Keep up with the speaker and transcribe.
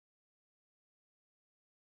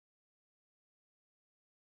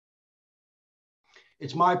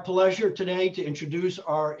It's my pleasure today to introduce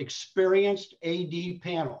our experienced AD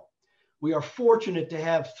panel. We are fortunate to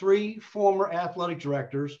have three former athletic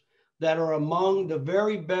directors that are among the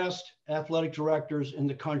very best athletic directors in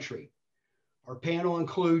the country. Our panel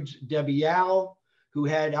includes Debbie Yow, who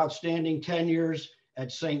had outstanding tenures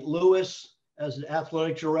at St. Louis as an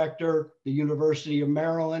athletic director, the University of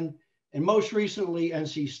Maryland, and most recently,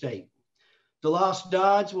 NC State. DeLoss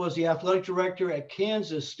Dodds was the athletic director at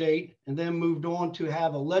Kansas State and then moved on to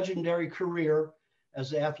have a legendary career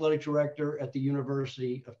as the athletic director at the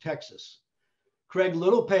University of Texas. Craig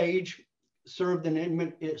Littlepage served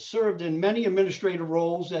in many administrative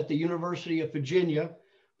roles at the University of Virginia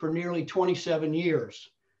for nearly 27 years.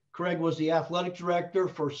 Craig was the athletic director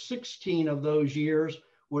for 16 of those years,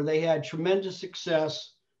 where they had tremendous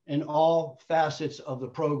success in all facets of the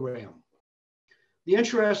program. The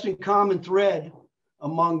interesting common thread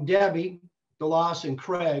among Debbie, DeLoss, and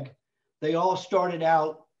Craig, they all started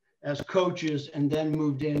out as coaches and then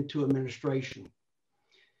moved into administration.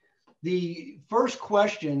 The first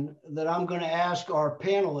question that I'm going to ask our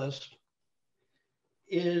panelists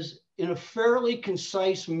is, in a fairly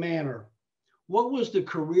concise manner, what was the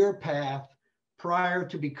career path prior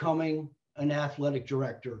to becoming an athletic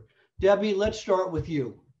director? Debbie, let's start with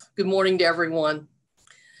you. Good morning to everyone.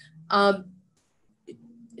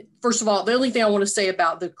 First of all, the only thing I want to say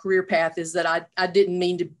about the career path is that I didn't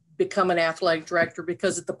mean to become an athletic director,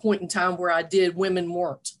 because at the point in time where I did, women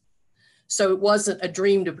weren't. So it wasn't a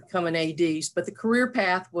dream to become an AD, but the career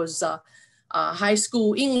path was a high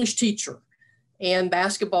school English teacher and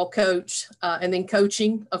basketball coach, and then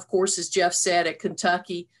coaching, of course, as Jeff said, at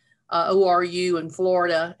Kentucky, ORU in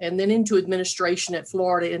Florida, and then into administration at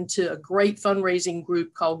Florida, into a great fundraising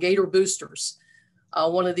group called Gator Boosters,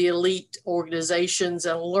 one of the elite organizations,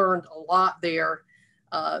 and learned a lot there.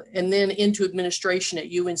 And then into administration at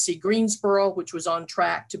UNC Greensboro, which was on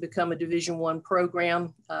track to become a Division I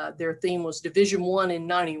program. Their theme was Division I in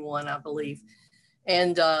 '91, I believe.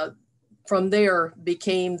 And from there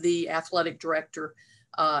became the athletic director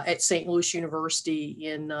at St. Louis University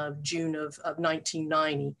in June of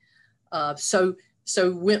 1990. So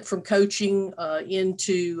went from coaching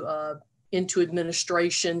into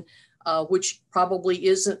administration, which probably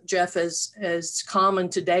isn't, Jeff, as common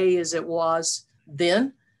today as it was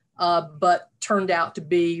then, but turned out to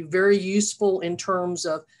be very useful in terms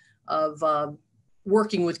of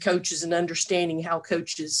working with coaches and understanding how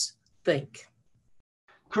coaches think.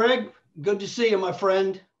 Craig, good to see you, my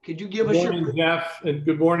friend. Could you give us your... Good morning, Jeff, and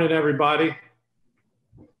good morning, everybody.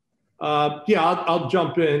 I'll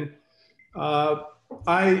jump in.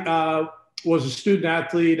 I was a student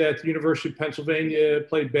athlete at the University of Pennsylvania,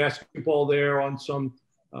 played basketball there on some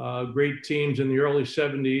great teams in the early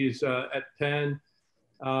 70s at Penn.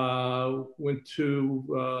 Went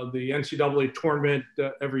to the NCAA tournament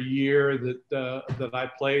every year that I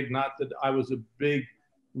played. Not that I was a big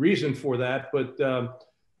reason for that, but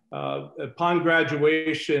upon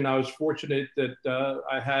graduation, I was fortunate that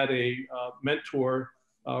I had a mentor,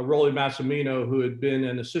 Rolly Massimino, who had been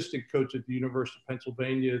an assistant coach at the University of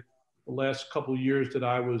Pennsylvania the last couple of years that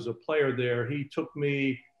I was a player there. He took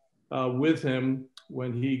me with him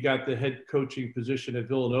when he got the head coaching position at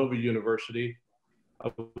Villanova University.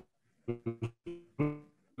 For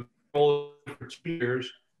 2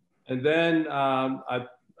 years. And then I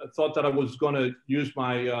thought that I was going to use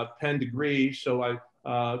my Penn degree. So I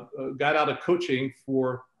got out of coaching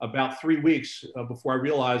for about 3 weeks before I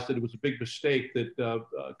realized that it was a big mistake, that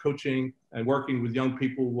coaching and working with young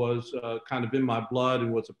people was kind of in my blood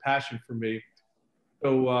and was a passion for me.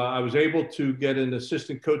 So I was able to get an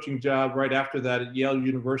assistant coaching job right after that at Yale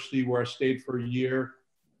University, where I stayed for a year.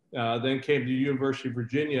 Then came to the University of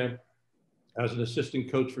Virginia as an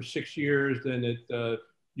assistant coach for 6 years. Then at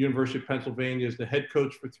University of Pennsylvania as the head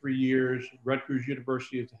coach for 3 years. Rutgers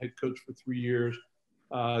University as the head coach for 3 years.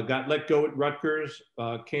 Got let go at Rutgers,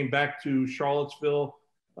 came back to Charlottesville.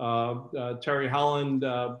 Terry Holland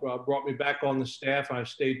brought me back on the staff, and I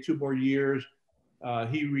stayed 2 more years.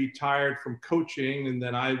 He retired from coaching, and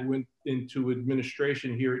then I went into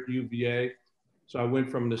administration here at UVA. So I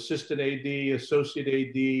went from an assistant AD, associate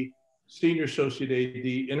AD, senior associate AD,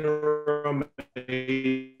 interim AD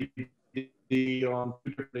on 2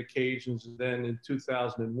 different occasions. And then in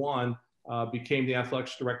 2001, became the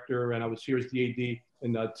athletics director, and I was here as the AD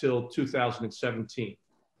until 2017.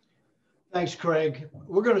 Thanks, Craig.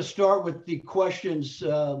 We're going to start with the questions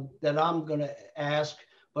that I'm going to ask,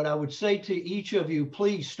 but I would say to each of you,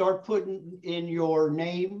 please start putting in your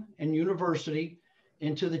name and university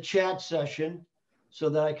into the chat session so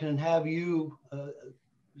that I can have you,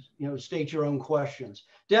 state your own questions.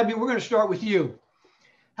 Debbie, we're going to start with you.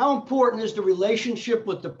 How important is the relationship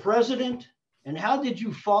with the president, and how did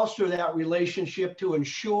you foster that relationship to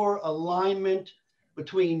ensure alignment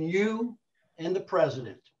between you and the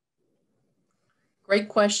president? Great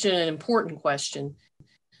question, an important question.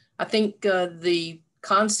 I think the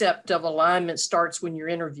concept of alignment starts when you're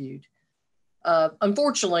interviewed.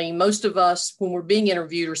 Unfortunately, most of us, when we're being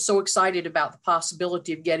interviewed, are so excited about the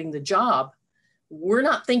possibility of getting the job. We're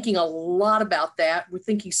not thinking a lot about that. We're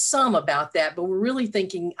thinking some about that, but we're really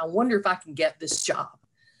thinking, I wonder if I can get this job.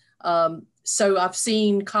 So I've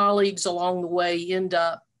seen colleagues along the way end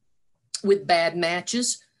up with bad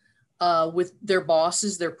matches with their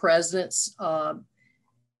bosses, their presidents.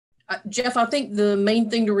 Jeff, I think the main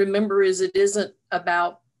thing to remember is it isn't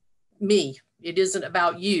about me. It isn't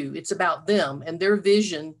about you. It's about them and their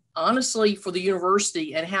vision, honestly, for the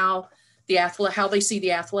university and how they see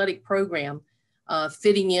the athletic program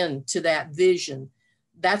fitting into that vision.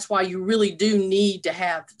 That's why you really do need to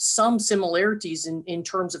have some similarities in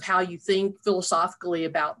terms of how you think philosophically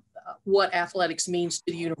about what athletics means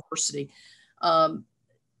to the university. And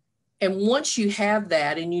once you have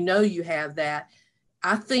that, and you know you have that,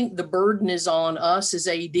 I think the burden is on us as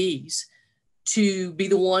ADs to be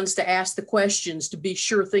the ones to ask the questions, to be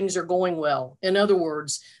sure things are going well. In other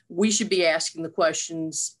words, we should be asking the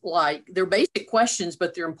questions like, they're basic questions,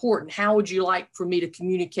 but they're important. How would you like for me to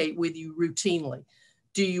communicate with you routinely?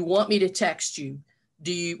 Do you want me to text you?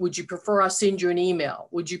 Would you prefer I send you an email?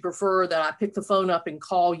 Would you prefer that I pick the phone up and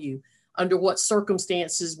call you? Under what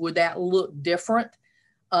circumstances would that look different?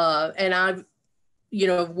 And I've,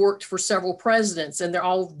 worked for several presidents and they're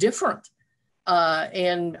all different.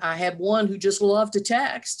 And I had one who just loved to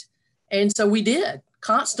text. And so we did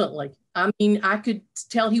constantly. I mean, I could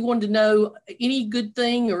tell he wanted to know any good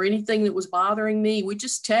thing or anything that was bothering me. We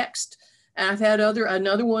just text. And I've had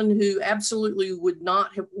another one who absolutely would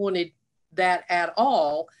not have wanted that at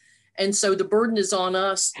all. And so the burden is on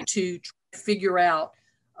us to try to figure out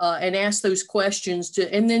and ask those questions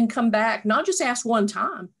and then come back, not just ask one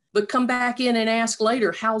time, but come back in and ask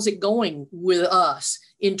later, how's it going with us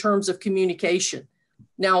in terms of communication?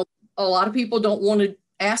 Now, a lot of people don't want to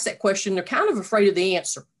ask that question. They're kind of afraid of the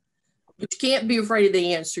answer, but you can't be afraid of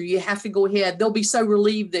the answer. You have to go ahead. They'll be so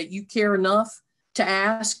relieved that you care enough to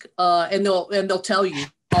ask, and they'll tell you,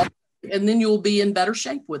 and then you'll be in better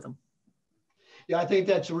shape with them. Yeah, I think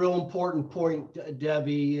that's a real important point,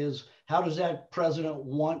 Debbie, is how does that president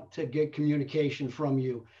want to get communication from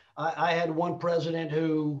you? I had one president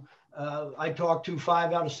who I talked to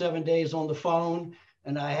 5 out of 7 days on the phone,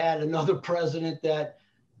 and I had another president that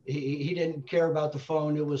he didn't care about the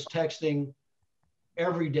phone. It was texting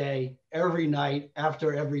every day, every night,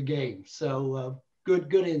 after every game. So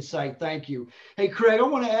good insight. Thank you. Hey, Craig, I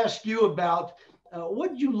want to ask you about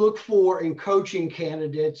what you look for in coaching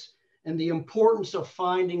candidates and the importance of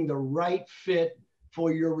finding the right fit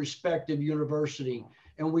for your respective university.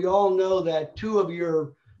 And we all know that 2 of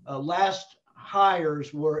your last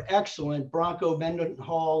hires were excellent, Bronco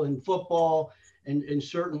Mendenhall in football and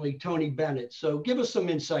certainly Tony Bennett. So give us some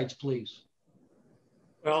insights, please.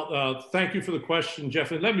 Well, thank you for the question,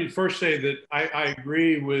 Jeff. And let me first say that I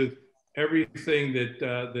agree with everything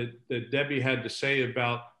that Debbie had to say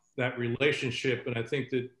about that relationship. And I think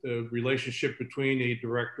that the relationship between a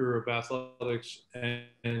director of athletics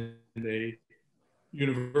and a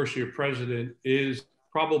university president is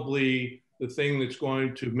probably the thing that's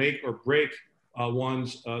going to make or break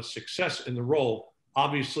one's success in the role.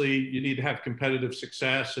 Obviously, you need to have competitive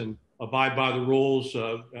success and abide by the rules.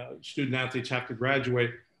 Student athletes have to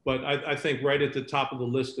graduate. But I think right at the top of the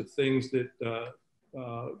list of things that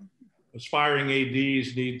aspiring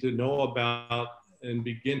ADs need to know about and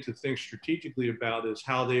begin to think strategically about is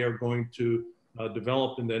how they are going to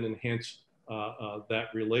develop and then enhance that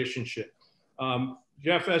relationship.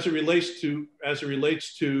 Jeff, as it relates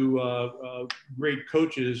to great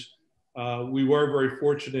coaches, we were very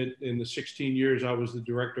fortunate in the 16 years I was the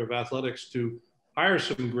director of athletics to hire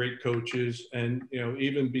some great coaches, and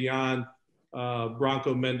even beyond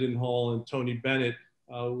Bronco Mendenhall and Tony Bennett,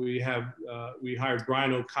 we hired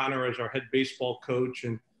Brian O'Connor as our head baseball coach,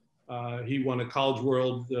 and he won a College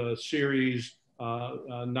World Series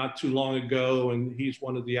not too long ago, and he's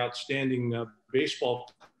one of the outstanding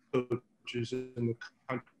baseball coaches in the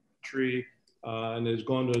country, and has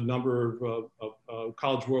gone to a number of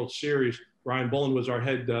College World Series. Brian Bolin was our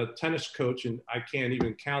head tennis coach, and I can't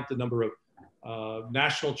even count the number of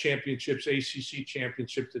national championships, ACC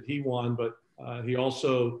championships that he won, but he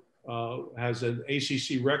also has an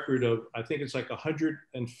ACC record of, I think it's like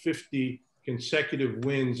 150 consecutive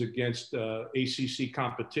wins against ACC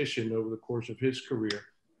competition over the course of his career.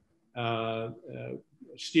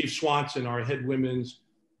 Steve Swanson, our head women's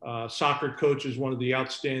soccer coaches, one of the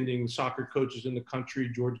outstanding soccer coaches in the country,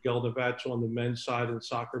 George Geldovach, on the men's side in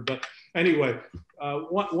soccer. But anyway,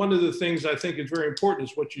 one of the things I think is very important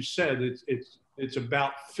is what you said. It's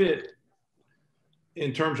about fit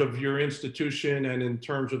in terms of your institution and in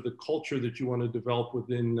terms of the culture that you want to develop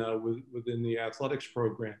within the athletics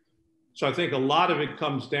program. So I think a lot of it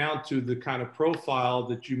comes down to the kind of profile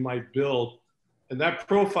that you might build. And that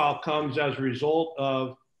profile comes as a result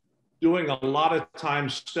of doing a lot of time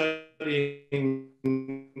studying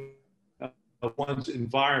one's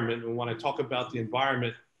environment. And when I talk about the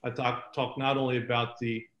environment, I talk not only about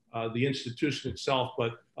the institution itself,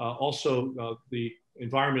 but also the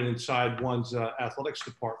environment inside one's athletics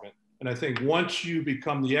department. And I think once you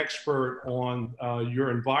become the expert on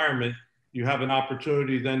your environment, you have an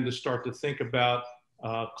opportunity then to start to think about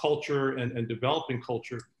culture and developing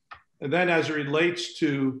culture. And then as it relates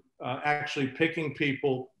to actually picking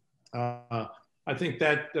people, I think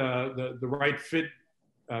that the right fit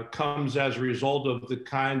comes as a result of the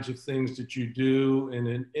kinds of things that you do in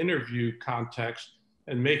an interview context,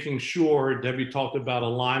 and making sure, Debbie talked about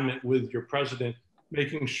alignment with your president,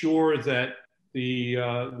 making sure that the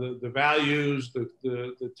values,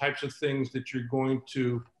 the types of things that you're going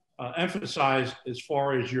to emphasize as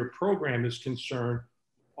far as your program is concerned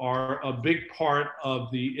are a big part of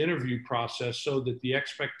the interview process, so that the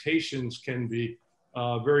expectations can be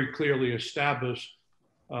very clearly established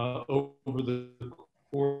over the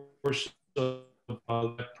course of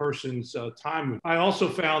that person's time. I also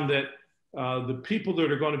found that the people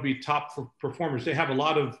that are going to be top performers, they have a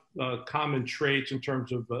lot of common traits in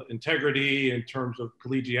terms of integrity, in terms of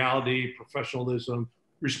collegiality, professionalism,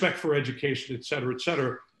 respect for education, et cetera, et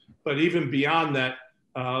cetera. But even beyond that,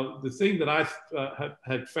 the thing that I've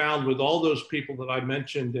had found with all those people that I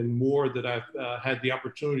mentioned and more that I've had the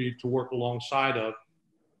opportunity to work alongside of,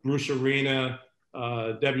 Bruce Arena,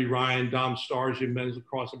 Debbie Ryan, Dom Stars in men's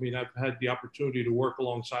lacrosse. I mean, I've had the opportunity to work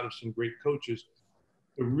alongside of some great coaches.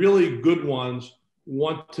 The really good ones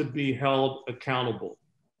want to be held accountable.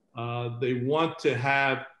 They want to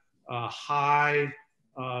have high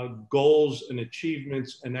goals and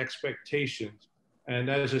achievements and expectations. And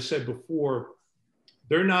as I said before,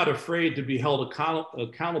 they're not afraid to be held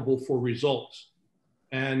accountable for results.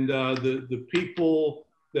 And the people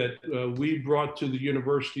that we brought to the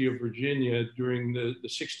University of Virginia during the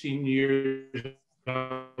 16 years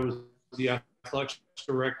I was the athletics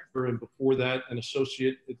director, and before that an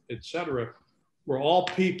associate, et cetera, were all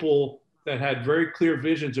people that had very clear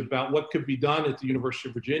visions about what could be done at the University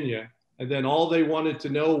of Virginia. And then all they wanted to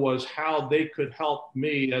know was how they could help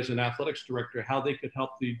me as an athletics director, how they could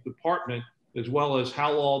help the department, as well as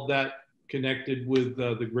how all that connected with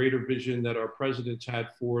the greater vision that our presidents had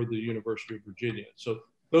for the University of Virginia. So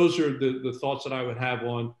those are the thoughts that I would have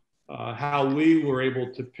on how we were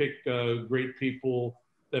able to pick great people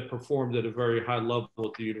that performed at a very high level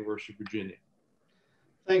at the University of Virginia.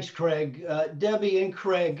 Thanks, Craig. Debbie and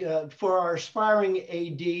Craig, for our aspiring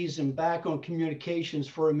ADs, and back on communications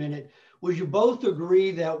for a minute, would you both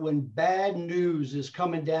agree that when bad news is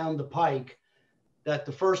coming down the pike, that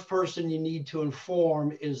the first person you need to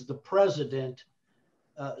inform is the president,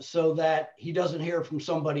 so that he doesn't hear from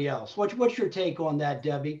somebody else? What's your take on that,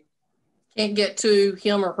 Debbie? Can't get to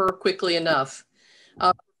him or her quickly enough.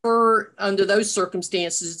 Prefer under those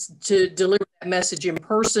circumstances to deliver that message in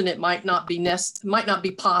person. It might not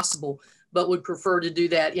be possible, but would prefer to do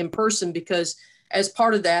that in person, because as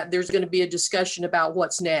part of that, there's going to be a discussion about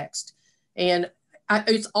what's next. And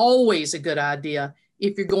it's always a good idea,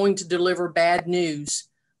 if you're going to deliver bad news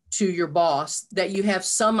to your boss, that you have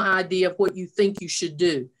some idea of what you think you should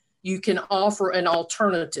do. You can offer an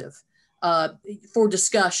alternative for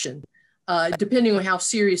discussion. Depending on how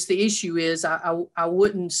serious the issue is, I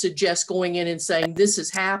wouldn't suggest going in and saying, this has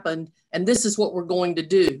happened and this is what we're going to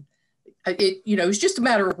do. It's just a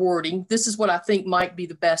matter of wording. This is what I think might be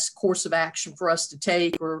the best course of action for us to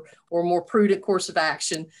take, or more prudent course of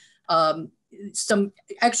action.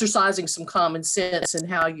 Exercising some common sense in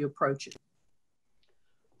how you approach it.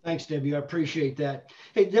 Thanks, Debbie. I appreciate that.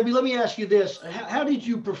 Hey, Debbie, let me ask you this. How did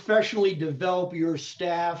you professionally develop your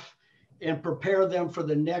staff and prepare them for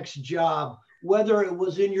the next job, whether it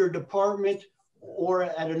was in your department or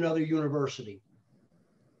at another university?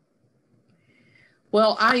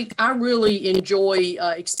 Well, I really enjoy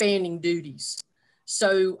expanding duties.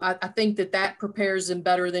 So I think that prepares them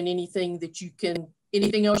better than anything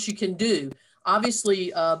else you can do.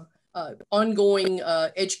 Obviously, ongoing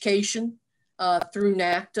education through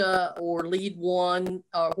NACTA or Lead One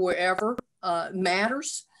or wherever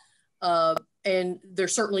matters. And there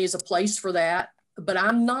certainly is a place for that, but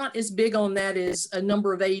I'm not as big on that as a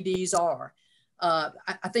number of ADs are.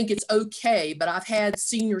 I think it's okay, but I've had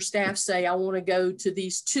senior staff say, I want to go to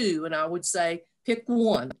these two. And I would say, pick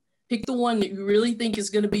one. Pick the one that you really think is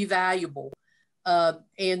going to be valuable.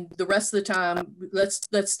 And the rest of the time, let's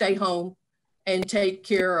stay home and take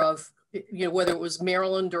care of, whether it was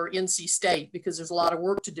Maryland or NC State, because there's a lot of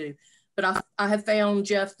work to do. But I have found,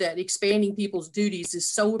 Jeff, that expanding people's duties is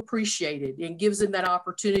so appreciated and gives them that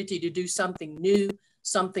opportunity to do something new,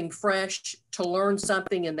 something fresh, to learn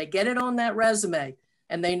something, and they get it on that resume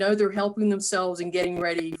and they know they're helping themselves and getting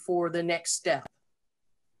ready for the next step.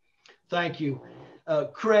 Thank you.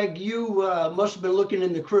 Craig, you must have been looking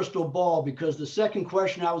in the crystal ball, because the second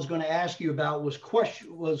question I was going to ask you about was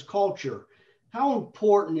culture. How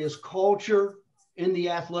important is culture in the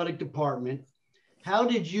athletic department? How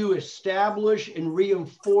did you establish and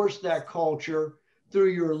reinforce that culture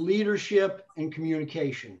through your leadership and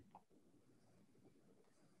communication?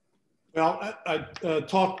 Well, I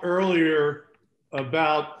talked earlier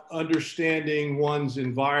about understanding one's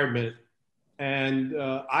environment. And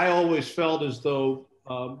I always felt as though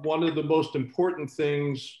one of the most important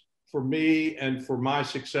things for me and for my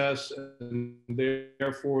success, and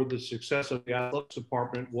therefore the success of the athletics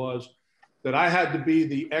department, was that I had to be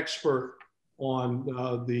the expert on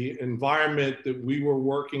the environment that we were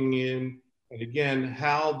working in, and again,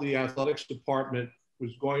 how the athletics department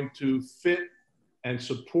was going to fit and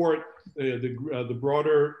support the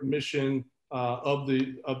broader mission of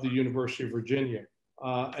the University of Virginia.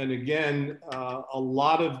 And again, a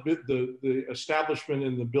lot of the establishment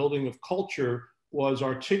and the building of culture was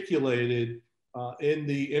articulated in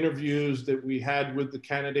the interviews that we had with the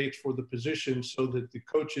candidates for the position, so that the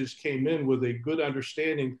coaches came in with a good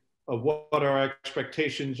understanding of what our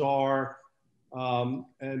expectations are.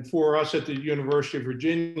 And for us at the University of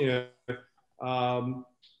Virginia, and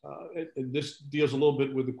this deals a little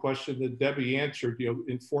bit with the question that Debbie answered,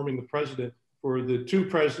 informing the president. For the two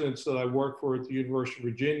presidents that I worked for at the University of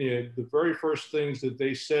Virginia, the very first things that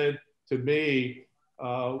they said to me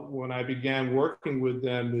when I began working with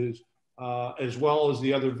them is, as well as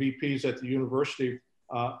the other VPs at the university,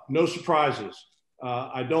 no surprises.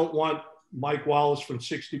 I don't want Mike Wallace from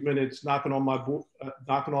 60 Minutes knocking on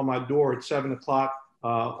my door at 7 o'clock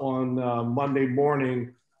on Monday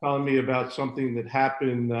morning, telling me about something that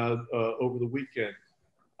happened over the weekend.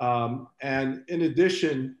 And in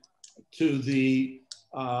addition to the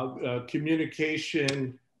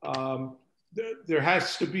communication, there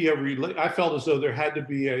has to be I felt as though there had to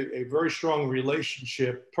be a very strong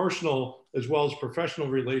relationship, personal as well as professional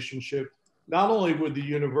relationship, not only with the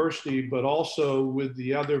university, but also with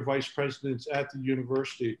the other vice presidents at the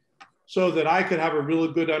university, so that I could have a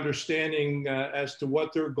really good understanding as to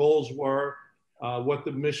what their goals were, what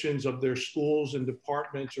the missions of their schools and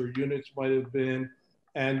departments or units might have been,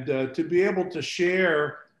 and to be able to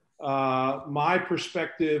share my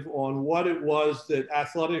perspective on what it was that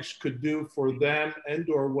athletics could do for them, and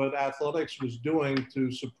or what athletics was doing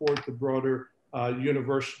to support the broader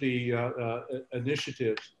university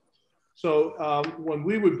initiatives. So when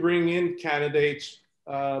we would bring in candidates,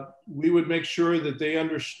 we would make sure that they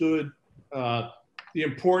understood the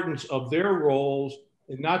importance of their roles,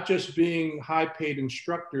 and not just being high-paid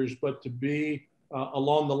instructors, but to be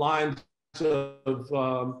along the lines of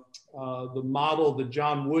the model that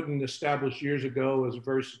John Wooden established years ago as a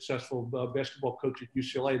very successful basketball coach at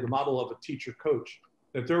UCLA, the model of a teacher coach,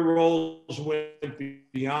 that their roles went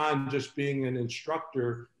beyond just being an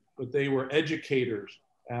instructor, but they were educators.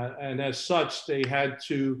 And as such, they had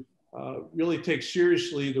to really take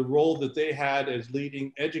seriously the role that they had as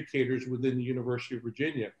leading educators within the University of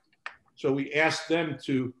Virginia. So we asked them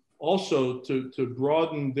to also to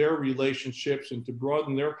broaden their relationships and to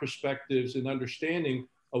broaden their perspectives and understanding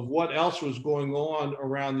of what else was going on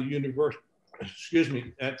around the university,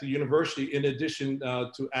 at the university, in addition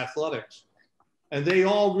to athletics. And they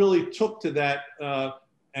all really took to that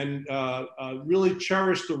and really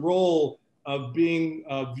cherished the role of being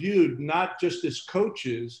viewed not just as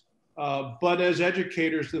coaches, but as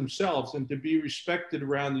educators themselves, and to be respected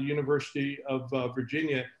around the University of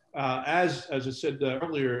Virginia as I said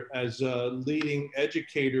earlier, as leading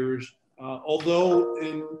educators, although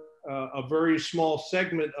in a very small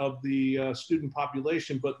segment of the student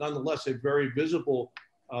population, but nonetheless a very visible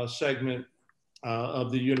segment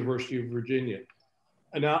of the University of Virginia.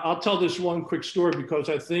 And I'll tell this one quick story because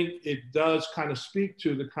I think it does kind of speak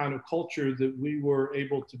to the kind of culture that we were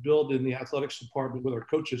able to build in the athletics department with our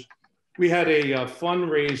coaches. We had a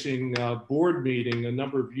fundraising board meeting a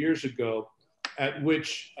number of years ago, at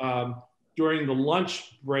which during the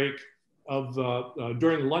lunch break of,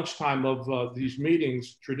 during the lunchtime of these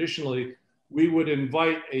meetings, traditionally, we would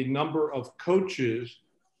invite a number of coaches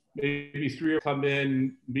maybe 3 come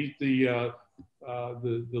in, meet the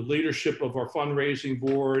leadership of our fundraising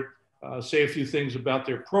board, say a few things about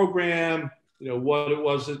their program, what it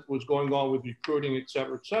was that was going on with recruiting, et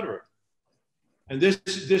cetera, et cetera. And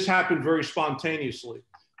this happened very spontaneously.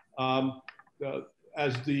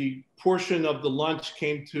 As the portion of the lunch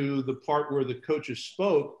came to the part where the coaches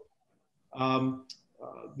spoke,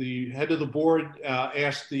 the head of the board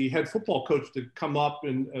asked the head football coach to come up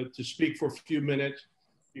and to speak for a few minutes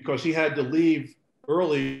because he had to leave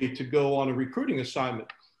early to go on a recruiting assignment.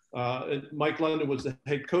 Mike London was the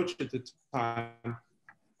head coach at the time.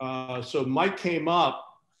 So Mike came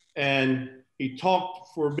up and he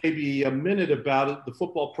talked for maybe a minute about it, the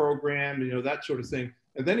football program, that sort of thing.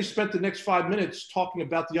 And then he spent the next 5 minutes talking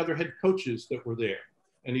about the other head coaches that were there.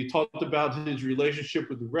 And he talked about his relationship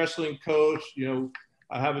with the wrestling coach.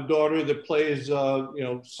 I have a daughter that plays,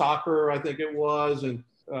 soccer, I think it was. And,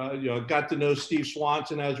 got to know Steve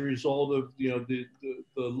Swanson as a result of, the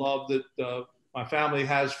love that my family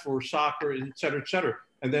has for soccer, et cetera, et cetera.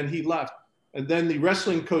 And then he left. And then the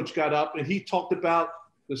wrestling coach got up and he talked about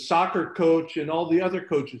the soccer coach and all the other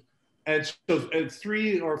coaches. And so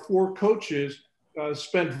 3 or 4 coaches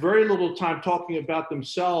spent very little time talking about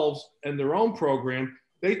themselves and their own program.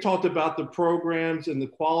 They talked about the programs and the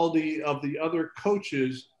quality of the other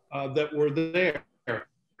coaches that were there,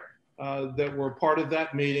 that were part of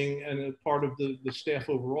that meeting and a part of the staff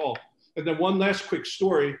overall. And then one last quick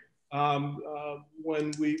story.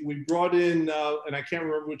 When we brought in, and I can't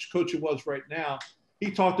remember which coach it was right now, he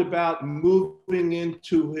talked about moving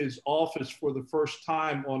into his office for the first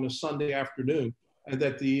time on a Sunday afternoon, and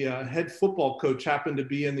that the head football coach happened to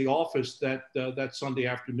be in the office that Sunday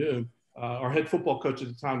afternoon. Our head football coach at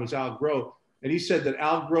the time was Al Groh. And he said that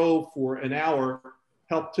Al Groh, for an hour,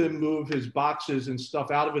 helped him move his boxes and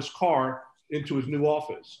stuff out of his car into his new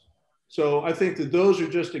office. So I think that those are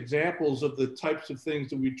just examples of the types of things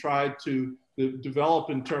that we tried to develop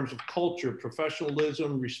in terms of culture,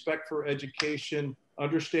 professionalism, respect for education,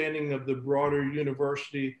 understanding of the broader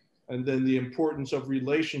university, and then the importance of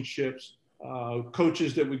relationships,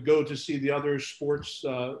 coaches that would go to see the other sports,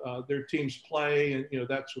 their teams play, and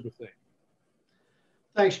that sort of thing.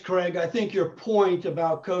 Thanks, Craig. I think your point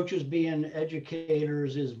about coaches being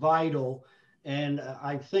educators is vital. And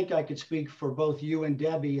I think I could speak for both you and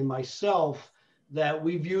Debbie and myself that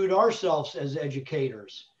we viewed ourselves as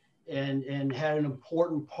educators and had an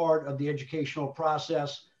important part of the educational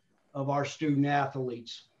process of our student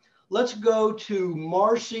athletes. Let's go to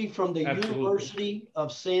Marcy from the University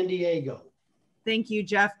of San Diego. Thank you,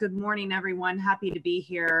 Jeff. Good morning, everyone. Happy to be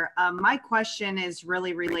here. My question is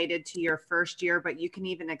really related to your first year, but you can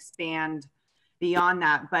even expand beyond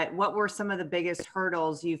that. But what were some of the biggest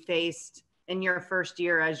hurdles you faced in your first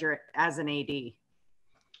year as an AD?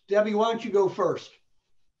 Debbie, why don't you go first?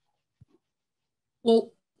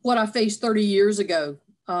 Well, what I faced 30 years ago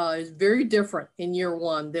is very different in year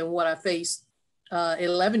one than what I faced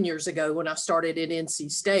 11 years ago when I started at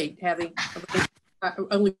NC State, having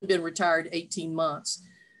only been retired 18 months.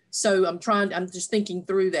 So I'm just thinking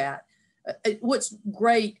through that. What's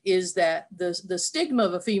great is that the stigma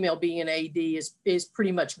of a female being an AD is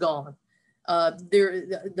pretty much gone.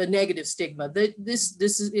 The negative stigma,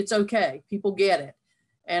 it's okay. People get it.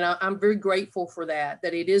 And I'm very grateful for that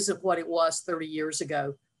it isn't what it was 30 years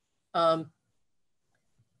ago. The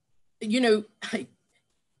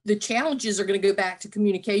challenges are going to go back to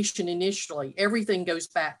communication initially. Everything goes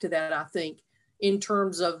back to that, I think, in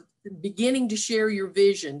terms of beginning to share your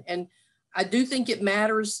vision. And I do think it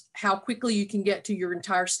matters how quickly you can get to your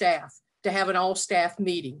entire staff to have an all staff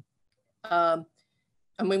meeting.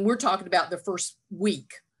 We're talking about the first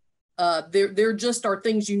week. There just are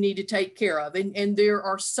things you need to take care of. And there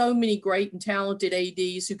are so many great and talented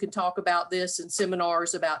ADs who can talk about this in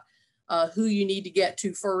seminars about who you need to get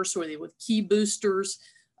to first, with key boosters,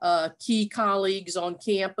 key colleagues on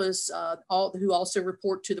campus, who also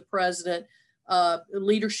report to the president,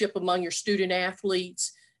 leadership among your student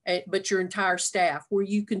athletes, but your entire staff, where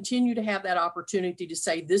you continue to have that opportunity to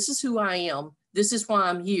say, this is who I am, this is why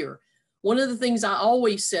I'm here. One of the things I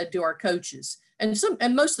always said to our coaches, and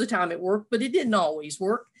most of the time it worked, but it didn't always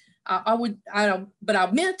work. But I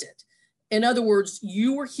meant it. In other words,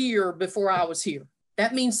 you were here before I was here.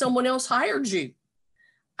 That means someone else hired you.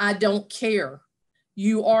 I don't care.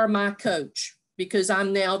 You are my coach because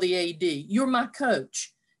I'm now the AD. You're my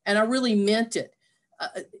coach. And I really meant it.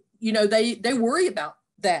 They worry about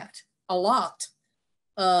that a lot.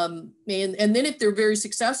 And then if they're very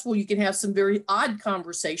successful, you can have some very odd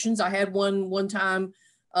conversations. I had one time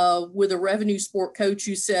with a revenue sport coach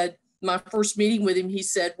who said, my first meeting with him, he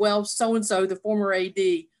said, well, so-and-so, the former AD,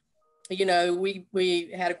 you know,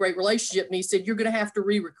 we had a great relationship, and he said, you're going to have to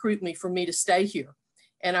re-recruit me for me to stay here.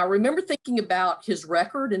 And I remember thinking about his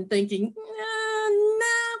record and thinking, no,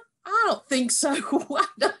 I don't think so.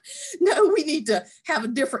 No, we need to have a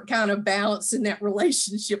different kind of balance in that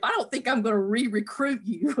relationship. I don't think I'm going to re-recruit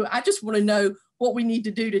you. I just want to know what we need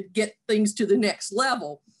to do to get things to the next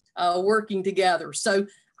level, working together. So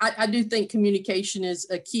I do think communication is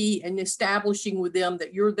a key, and establishing with them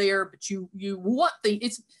that you're there, but you want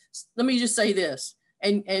let me just say this,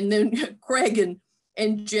 and then Craig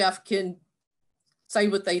and Jeff can say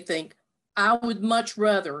what they think. I would much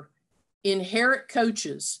rather inherit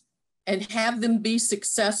coaches and have them be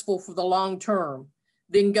successful for the long term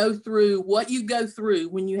than go through what you go through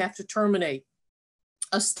when you have to terminate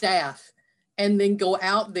a staff and then go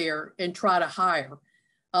out there and try to hire.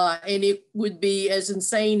 And it would be as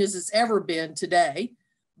insane as it's ever been today,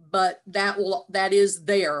 but that is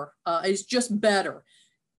there. It's just better.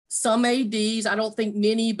 Some ADs, I don't think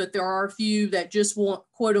many, but there are a few that just want,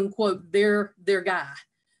 quote unquote, their guy.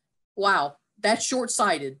 Wow, that's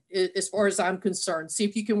short-sighted as far as I'm concerned. See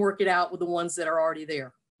if you can work it out with the ones that are already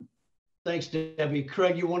there. Thanks, Debbie.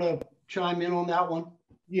 Craig, you want to chime in on that one?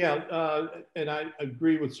 Yeah, and I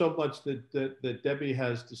agree with so much that Debbie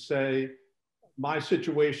has to say. My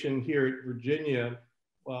situation here at Virginia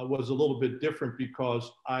was a little bit different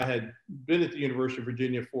because I had been at the University of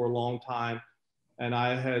Virginia for a long time, and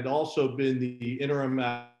I had also been the interim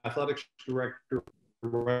athletics director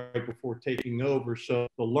right before taking over. So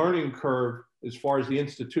the learning curve, as far as the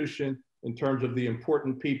institution, in terms of the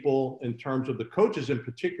important people, in terms of the coaches in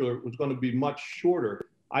particular, was going to be much shorter.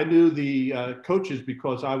 I knew the coaches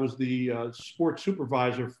because I was the sports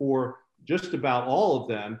supervisor for just about all of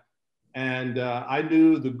them. And I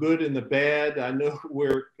knew the good and the bad. I knew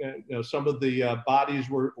where some of the bodies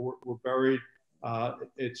were buried,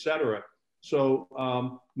 et cetera. So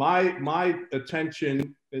my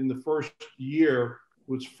attention in the first year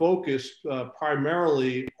was focused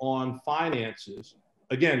primarily on finances.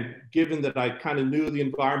 Again, given that I kind of knew the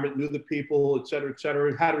environment, knew the people, et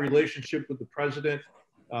cetera, had a relationship with the president,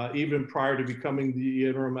 even prior to becoming the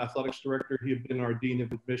interim athletics director. He had been our dean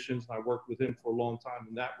of admissions, and I worked with him for a long time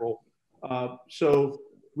in that role. So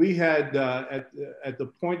we had, at the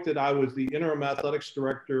point that I was the interim athletics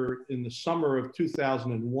director in the summer of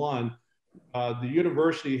 2001, the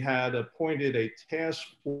university had appointed a task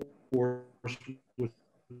force which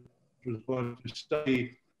was going to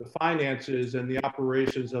study the finances and the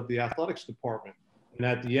operations of the athletics department. And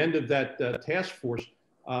at the end of that task force,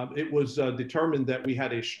 it was determined that we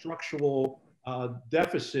had a structural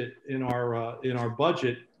deficit in our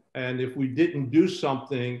budget, and if we didn't do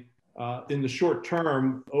something in the short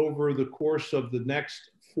term, over the course of the next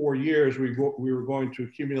 4 years, we were going to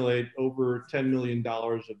accumulate over $10 million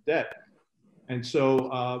of debt. And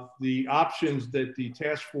so the options that the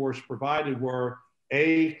task force provided were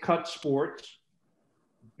A, cut sports,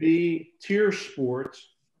 B, tier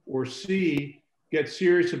sports, or C, get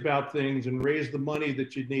serious about things and raise the money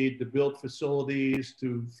that you need to build facilities,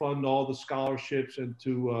 to fund all the scholarships, and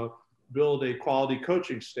to build a quality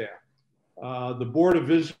coaching staff. The Board of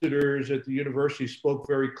Visitors at the university spoke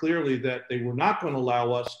very clearly that they were not going to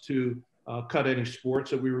allow us to cut any sports,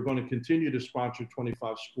 that we were going to continue to sponsor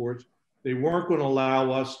 25 sports. They weren't going to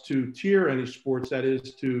allow us to tier any sports, that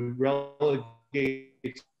is, to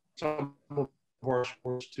relegate some of our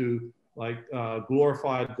sports to like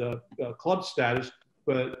glorified club status.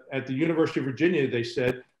 But at the University of Virginia, they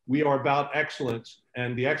said, we are about excellence.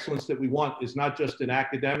 And the excellence that we want is not just in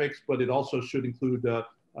academics, but it also should include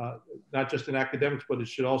not just in academics, but it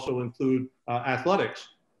should also include athletics.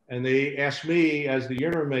 And they asked me as the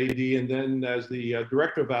interim AD and then as the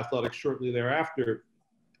director of athletics shortly thereafter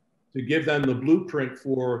to give them the blueprint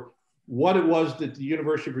for what it was that the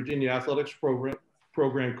University of Virginia athletics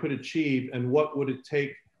program could achieve and what would it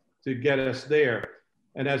take to get us there.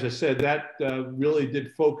 And as I said, that really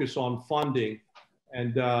did focus on funding.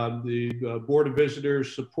 And the Board of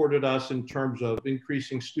Visitors supported us in terms of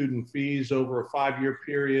increasing student fees over a 5-year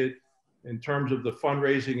period, in terms of the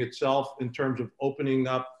fundraising itself, in terms of opening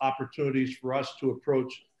up opportunities for us to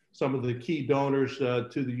approach some of the key donors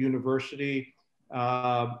to the university.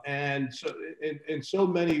 And so in so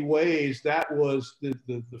many ways, that was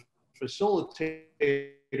the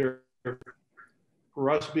facilitator for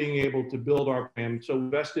us being able to build our program. So we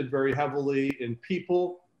invested very heavily in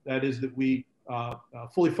people. That is that we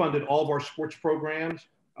fully funded all of our sports programs.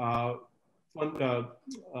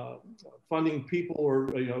 Funding people, or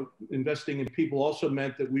investing in people, also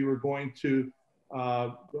meant that we were going to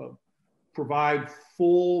provide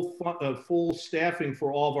full staffing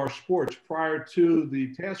for all of our sports. Prior to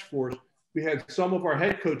the task force, we had some of our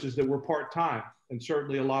head coaches that were part-time, and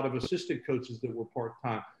certainly a lot of assistant coaches that were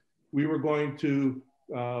part-time. We were going to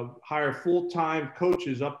hire full-time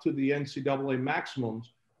coaches up to the NCAA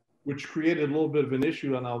maximums, which created a little bit of an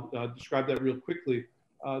issue, and I'll describe that real quickly.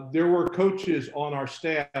 There were coaches on our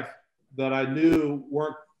staff that I knew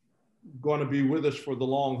weren't going to be with us for the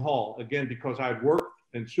long haul. Again, because I'd worked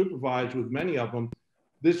and supervised with many of them,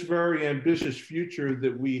 this very ambitious future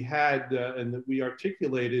that we had and that we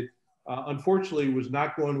articulated, unfortunately, was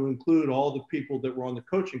not going to include all the people that were on the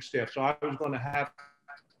coaching staff. So I was going to have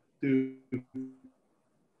to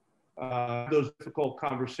those difficult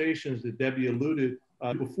conversations that Debbie alluded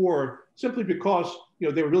before, simply because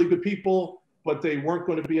they were really good people, but they weren't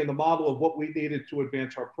going to be in the model of what we needed to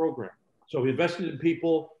advance our program. So we invested in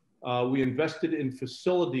people, we invested in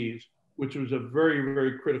facilities, which was a very,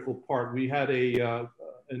 very critical part. We had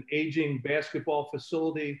an aging basketball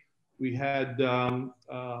facility. We had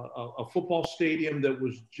a football stadium that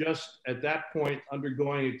was just at that point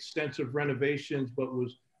undergoing extensive renovations, but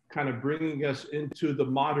was kind of bringing us into the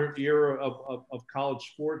modern era of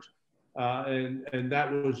college sports. And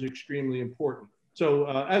that was extremely important. So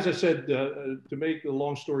as I said, to make a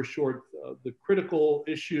long story short, the critical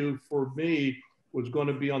issue for me was going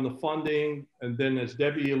to be on the funding. And then as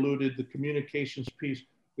Debbie alluded, the communications piece,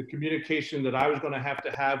 the communication that I was going to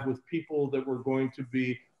have with people that were going to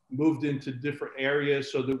be moved into different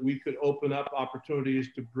areas so that we could open up opportunities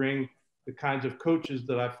to bring the kinds of coaches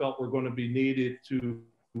that I felt were going to be needed to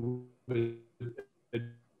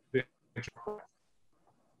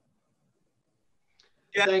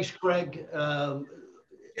Thanks, Craig.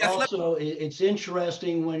 Also, it's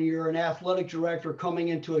interesting when you're an athletic director coming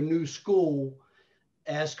into a new school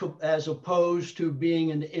as opposed to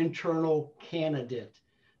being an internal candidate.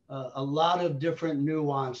 A lot of different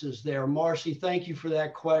nuances there. Marcy, thank you for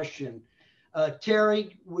that question.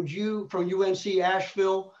 Terry, would you, from UNC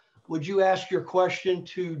Asheville, would you ask your question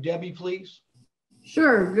to Debbie, please?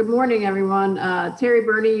 Sure. Good morning, everyone. Terry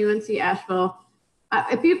Burney, UNC Asheville.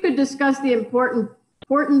 If you could discuss the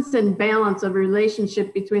importance and balance of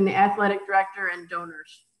relationship between the athletic director and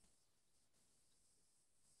donors.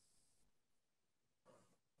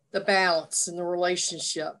 The balance and the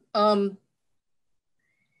relationship.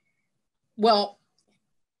 Well,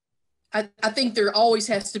 I think there always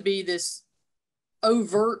has to be this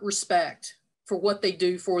overt respect for what they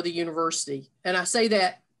do for the university. And I say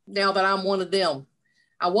that now that I'm one of them.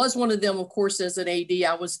 I was one of them, of course, as an AD.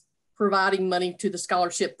 I was providing money to the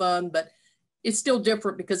scholarship fund, but it's still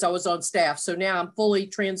different because I was on staff. So now I'm fully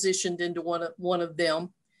transitioned into one of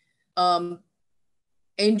them. And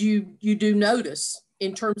you do notice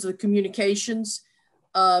in terms of the communications,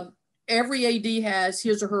 every AD has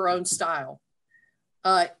his or her own style.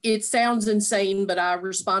 It sounds insane, but I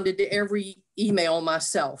responded to every email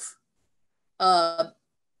myself.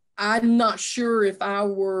 I'm not sure if I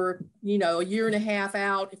were, a year and a half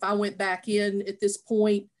out, if I went back in at this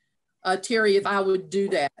point, Terry, if I would do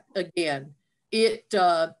that again. It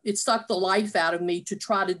sucked the life out of me to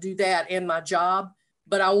try to do that and my job,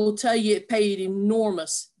 but I will tell you it paid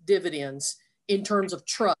enormous dividends in terms of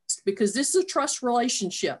trust, because this is a trust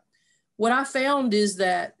relationship. What I found is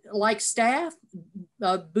that, like staff,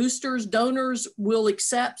 boosters, donors will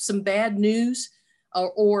accept some bad news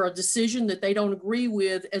or a decision that they don't agree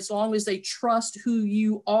with as long as they trust who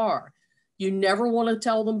you are. You never want to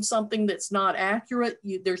tell them something that's not accurate.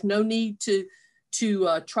 There's no need to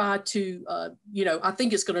try to, I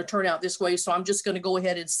think it's going to turn out this way, so I'm just going to go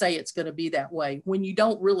ahead and say it's going to be that way when you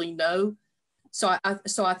don't really know. So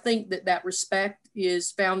I think that respect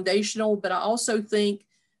is foundational, but I also think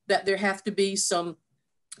that there have to be some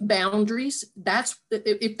boundaries. That's,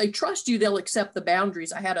 if they trust you, they'll accept the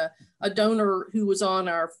boundaries. I had a donor who was on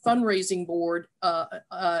our fundraising board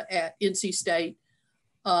at NC State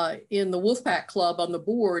in the Wolfpack Club on the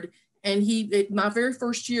board. And my very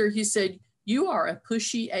first year, he said, "You are a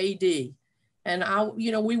pushy AD." And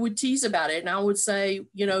we would tease about it. And I would say,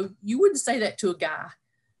 you wouldn't say that to a guy.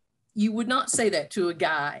 You would not say that to a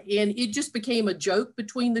guy. And it just became a joke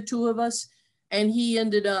between the two of us. And he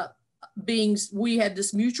ended up we had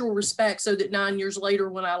this mutual respect, so that 9 years later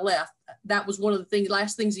when I left, that was one of the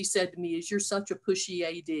last things he said to me is, "You're such a pushy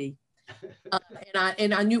AD."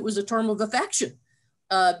 And I knew it was a term of affection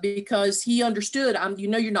because he understood,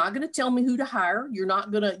 you're not going to tell me who to hire. You're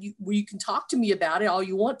not going to, you can talk to me about it all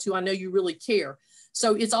you want to. I know you really care.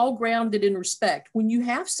 So it's all grounded in respect. When you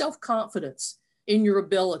have self-confidence in your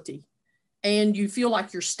ability, and you feel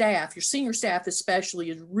like your staff, your senior staff especially,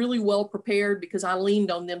 is really well prepared, because I leaned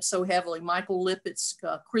on them so heavily. Michael Lippitz,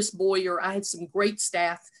 Chris Boyer, I had some great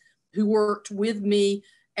staff who worked with me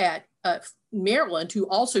at Maryland who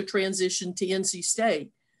also transitioned to NC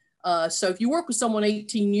State. So if you work with someone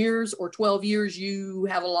 18 years or 12 years, you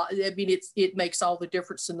have a lot. I mean, it makes all the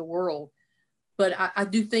difference in the world. But I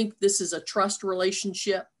do think this is a trust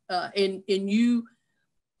relationship, and you.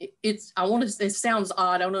 It sounds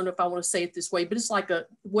odd. I don't know if I want to say it this way, but it's like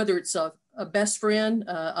whether it's a best friend,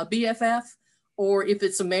 a BFF, or if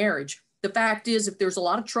it's a marriage. The fact is, if there's a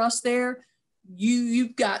lot of trust there,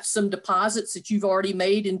 you've got some deposits that you've already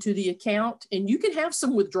made into the account, and you can have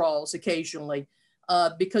some withdrawals occasionally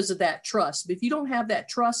because of that trust. But if you don't have that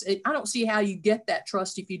trust, I don't see how you get that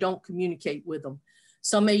trust if you don't communicate with them.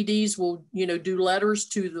 Some ADs will, do letters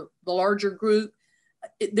to the larger group.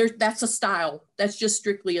 That's a style. That's just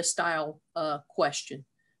strictly a style question,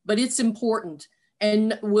 but it's important.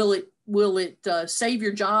 And will it save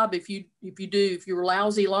your job if you're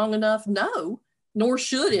lousy long enough? No, nor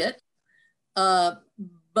should it.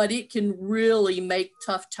 But it can really make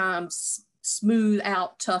tough times, smooth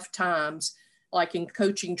out tough times, like in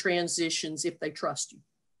coaching transitions, if they trust you.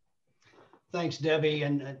 Thanks, Debbie,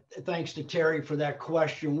 and thanks to Terry for that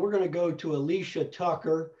question. We're going to go to Alicia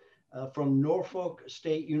Tucker from Norfolk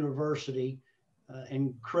State University,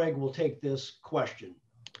 and Craig will take this question.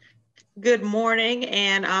 Good morning,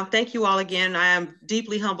 and thank you all again. I am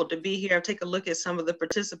deeply humbled to be here. I take a look at some of the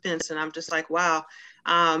participants, and I'm just like, wow.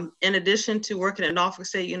 In addition to working at Norfolk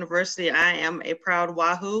State University, I am a proud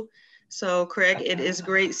Wahoo. So, Craig, it is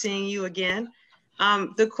great seeing you again.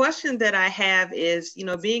 The question that I have is,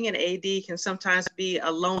 being an AD can sometimes be a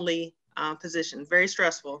lonely position, very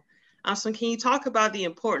stressful. So can you talk about the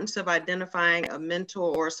importance of identifying a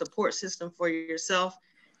mentor or a support system for yourself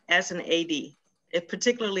as an AD,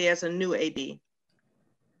 particularly as a new AD?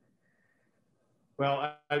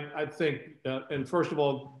 Well, I think, and first of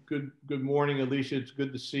all, good morning, Alicia. It's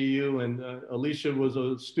good to see you. And Alicia was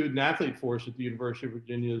a student athlete for us at the University of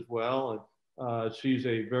Virginia as well. And she's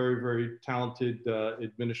a very, very talented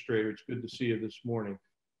administrator. It's good to see you this morning.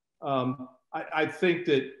 I think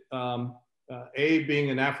that A,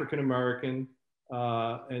 being an African-American,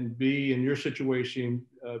 and B, in your situation,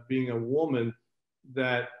 being a woman,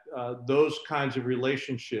 that those kinds of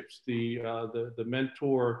relationships, the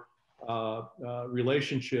mentor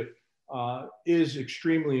relationship is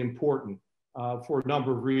extremely important for a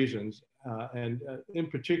number of reasons. And in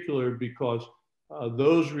particular, because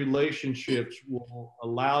those relationships will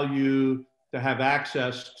allow you to have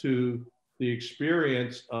access to the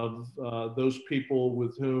experience of those people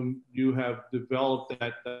with whom you have developed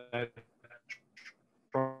that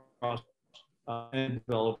trust and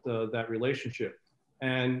developed that relationship.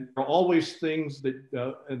 And there are always things that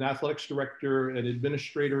an athletics director and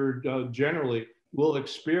administrator generally will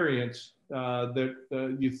experience that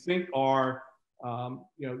you think are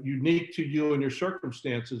unique to you and your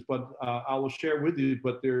circumstances. But I will share with you.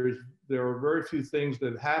 But there are very few things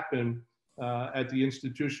that happen at the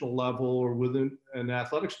institutional level or within an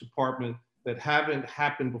athletics department that haven't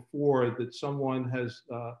happened before, that someone has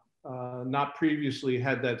not previously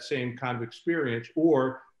had that same kind of experience,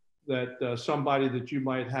 or that somebody that you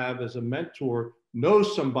might have as a mentor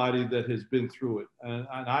knows somebody that has been through it. And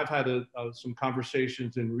I've had some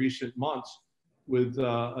conversations in recent months with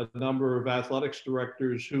a number of athletics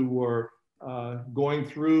directors who were going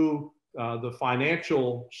through the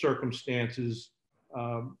financial circumstances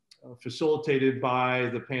facilitated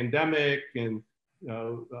by the pandemic and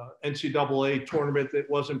NCAA tournament that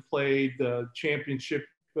wasn't played, championship,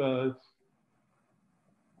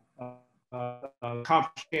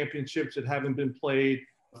 conference championships that haven't been played,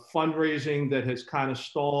 fundraising that has kind of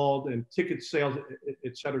stalled, and ticket sales,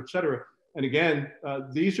 et cetera, et cetera. And again,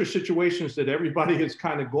 these are situations that everybody has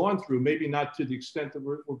kind of gone through, maybe not to the extent that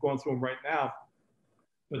we're going through them right now.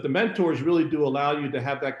 But the mentors really do allow you to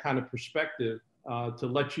have that kind of perspective, to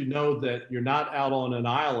let you know that you're not out on an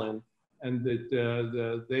island, and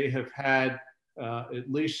that they have had at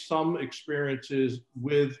least some experiences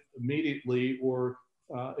with immediately, or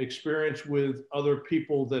experience with other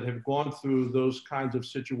people that have gone through those kinds of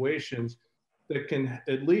situations, that can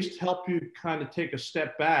at least help you kind of take a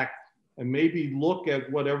step back and maybe look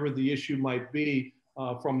at whatever the issue might be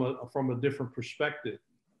from a different perspective.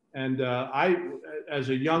 And I, as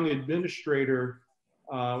a young administrator,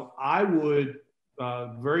 I would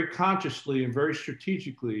very consciously and very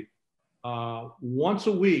strategically, once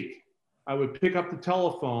a week, I would pick up the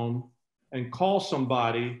telephone and call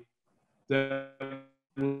somebody that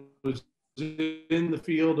was in the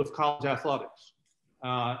field of college athletics.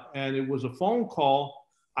 And it was a phone call.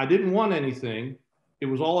 I didn't want anything. It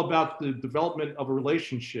was all about the development of a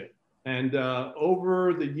relationship. And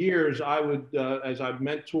over the years, I would, as I've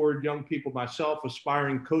mentored young people myself,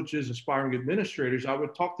 aspiring coaches, aspiring administrators, I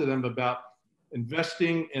would talk to them about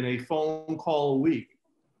investing in a phone call a week.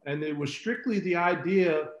 And it was strictly the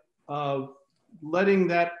idea of letting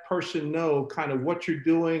that person know kind of what you're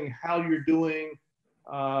doing, how you're doing.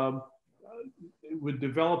 It would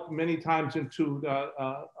develop many times into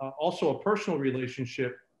also a personal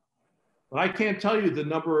relationship. But I can't tell you the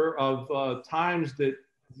number of times that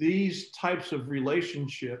these types of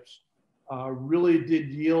relationships really did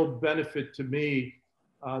yield benefit to me,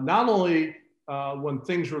 not only when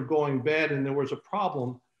things were going bad and there was a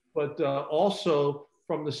problem, but also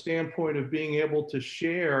from the standpoint of being able to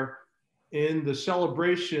share in the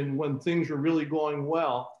celebration when things were really going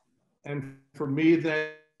well. And for me then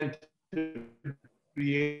to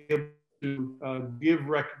be able to give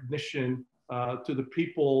recognition to the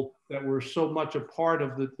people that were so much a part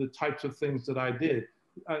of the types of things that I did.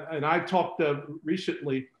 And I talked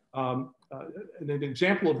recently, and an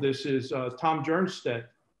example of this is Tom Jernstedt,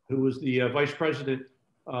 who was the vice president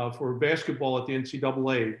for basketball at the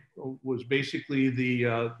NCAA, was basically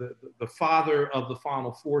the father of the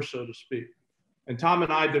Final Four, so to speak. And Tom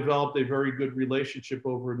and I developed a very good relationship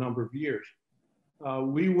over a number of years.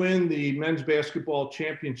 We win the men's basketball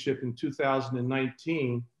championship in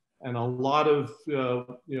 2019, and a lot of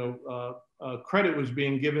credit was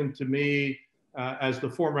being given to me as the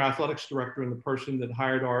former athletics director and the person that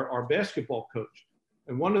hired our basketball coach.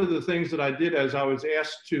 And one of the things that I did, as I was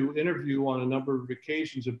asked to interview on a number of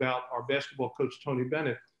occasions about our basketball coach, Tony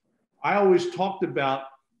Bennett, I always talked about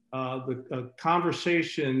the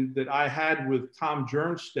conversation that I had with Tom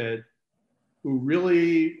Jernstedt, who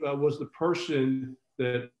really was the person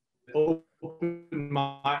that opened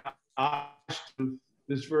my eyes to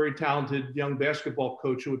this very talented young basketball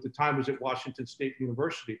coach who at the time was at Washington State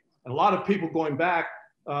University. And a lot of people going back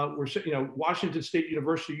were, Washington State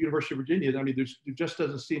University, University of Virginia, I mean, there just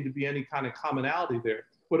doesn't seem to be any kind of commonality there.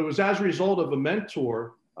 But it was as a result of a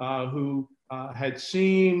mentor who had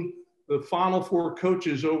seen the Final Four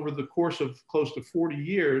coaches over the course of close to 40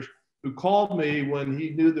 years, who called me when he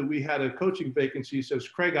knew that we had a coaching vacancy. He says,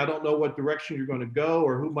 Craig, I don't know what direction you're going to go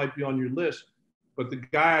or who might be on your list, but the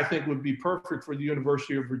guy I think would be perfect for the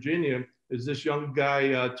University of Virginia is this young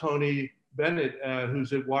guy, Tony Bennett,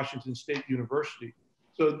 who's at Washington State University.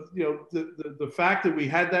 So, the fact that we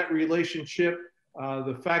had that relationship,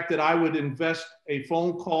 the fact that I would invest a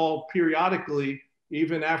phone call periodically,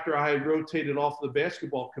 even after I had rotated off the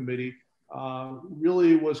basketball committee,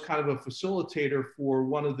 really was kind of a facilitator for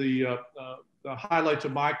one of the highlights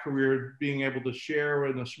of my career, being able to share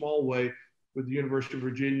in a small way with the University of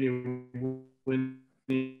Virginia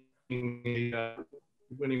winning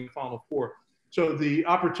Final Four. So the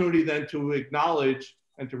opportunity then to acknowledge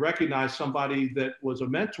and to recognize somebody that was a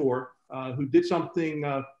mentor who did something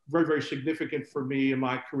very, very significant for me in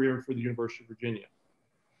my career and for the University of Virginia.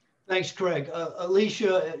 Thanks, Craig.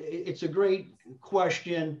 Alicia, it's a great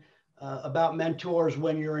question about mentors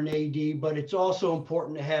when you're an AD, but it's also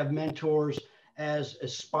important to have mentors as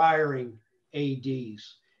aspiring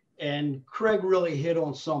ADs. And Craig really hit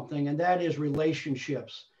on something, and that is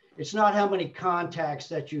relationships. It's not how many contacts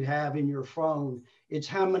that you have in your phone, it's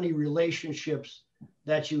how many relationships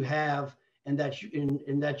that you have, and that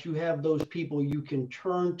you have those people you can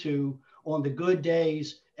turn to on the good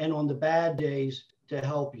days and on the bad days to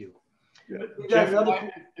help you. Yeah. Jeff,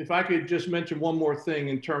 if I could just mention one more thing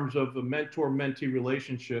in terms of a mentor-mentee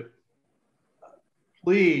relationship,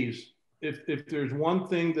 please, if there's one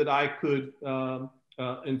thing that I could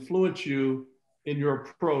influence you in your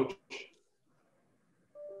approach,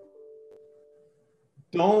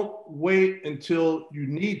 don't wait until you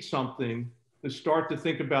need something to start to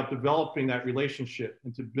think about developing that relationship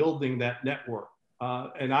and to building that network.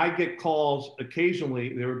 And I get calls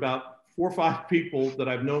occasionally. There are about 4 or 5 people that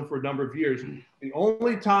I've known for a number of years. The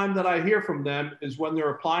only time that I hear from them is when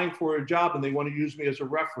they're applying for a job and they want to use me as a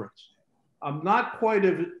reference. I'm not quite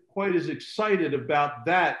as excited about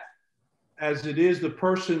that as it is the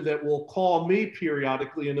person that will call me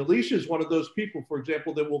periodically. And Alicia is one of those people, for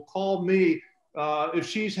example, that will call me if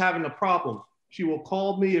she's having a problem. She will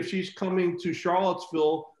call me if she's coming to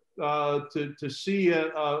Charlottesville to see a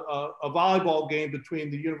volleyball game between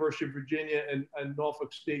the University of Virginia and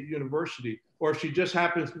Norfolk State University, or if she just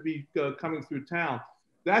happens to be coming through town.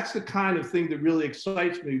 That's the kind of thing that really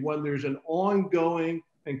excites me, when there's an ongoing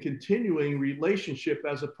and continuing relationship,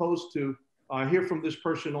 as opposed to I hear from this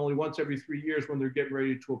person only once every 3 years when they're getting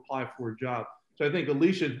ready to apply for a job. So I think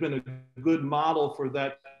Alicia has been a good model for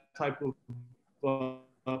that type of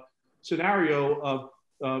scenario of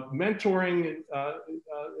mentoring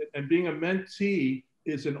and being a mentee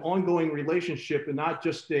is an ongoing relationship and not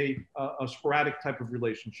just a sporadic type of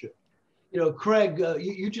relationship. Craig,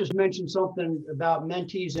 you just mentioned something about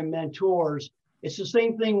mentees and mentors. It's the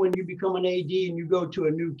same thing when you become an AD and you go to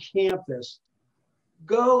a new campus.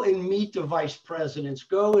 Go and meet the vice presidents,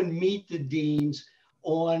 go and meet the deans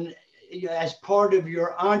as part of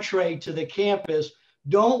your entree to the campus.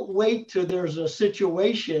 Don't wait till there's a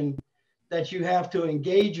situation that you have to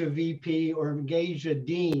engage a VP or engage a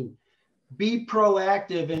dean. Be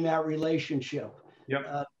proactive in that relationship.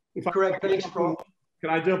 Yep. Correct. Thanks, Paul. Can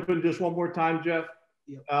I jump in just one more time, Jeff?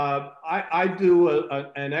 Yep. I do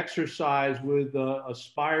an exercise with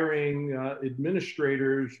aspiring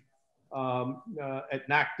administrators at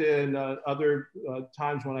NACDA and other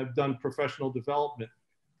times when I've done professional development.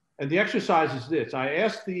 And the exercise is this. I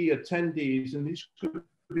ask the attendees, and these could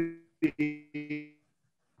be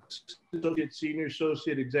associate, senior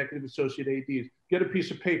associate, executive associate ADs, get a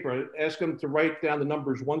piece of paper. I ask them to write down the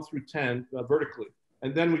numbers 1 through 10 vertically.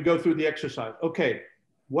 And then we go through the exercise. Okay,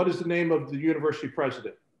 what is the name of the university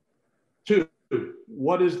president? 2,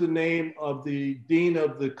 what is the name of the dean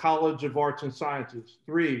of the College of Arts and Sciences?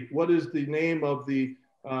 3, what is the name of the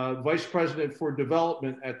vice president for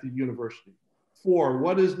development at the university? 4,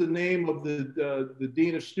 what is the name of the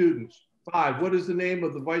dean of students? 5, what is the name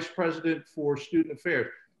of the vice president for student affairs?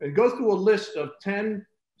 And go through a list of 10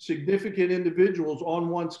 significant individuals on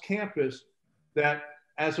one's campus that,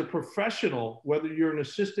 as a professional, whether you're an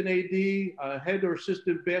assistant AD, a head or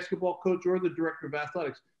assistant basketball coach, or the director of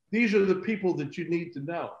athletics, these are the people that you need to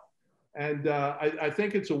know. And I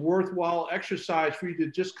think it's a worthwhile exercise for you to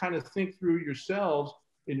just kind of think through yourselves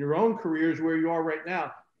in your own careers where you are right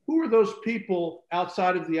now. Who are those people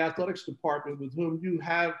outside of the athletics department with whom you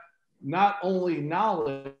have not only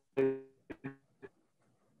knowledge,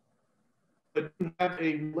 but you have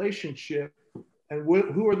a relationship, and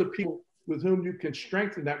who are the people with whom you can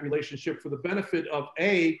strengthen that relationship for the benefit of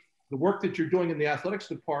A, the work that you're doing in the athletics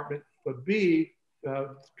department, but B,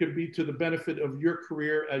 could be to the benefit of your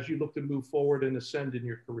career as you look to move forward and ascend in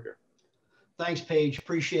your career. Thanks, Paige.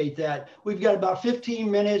 Appreciate that. We've got about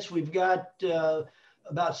 15 minutes. We've got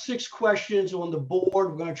about 6 questions on the board.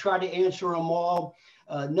 We're going to try to answer them all.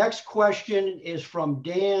 Next question is from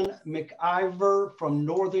Dan McIver from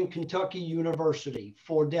Northern Kentucky University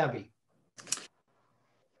for Debbie.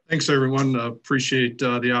 Thanks, everyone. Appreciate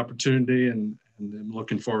the opportunity, and I'm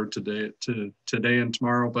looking forward to today and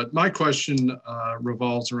tomorrow. But my question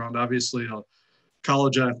revolves around, obviously,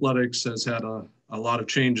 college athletics has had a lot of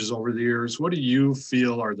changes over the years. What do you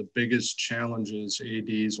feel are the biggest challenges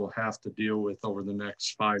ADs will have to deal with over the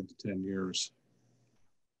next 5 to 10 years?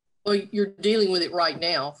 Well, you're dealing with it right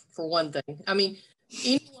now, for one thing. I mean,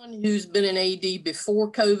 anyone who's been an AD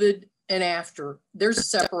before COVID and after, there's a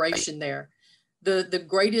separation there. The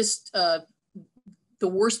greatest, the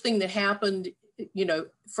worst thing that happened, you know,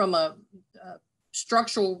 from a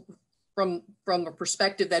structural, from a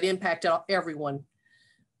perspective that impacted everyone,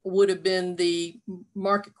 would have been the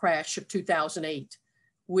market crash of 2008,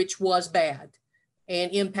 which was bad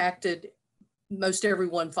and impacted most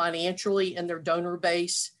everyone financially and their donor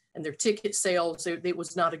base and their ticket sales. It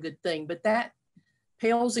was not a good thing, but that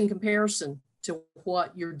pales in comparison to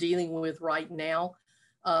what you're dealing with right now.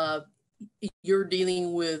 You're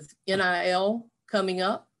dealing with NIL coming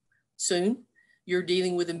up soon. You're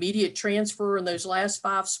dealing with immediate transfer in those last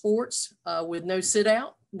 5 sports with no sit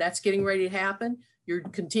out. That's getting ready to happen. You're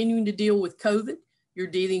continuing to deal with COVID. You're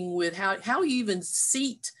dealing with how you even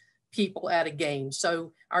seat people at a game.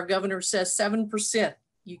 So our governor says 7%.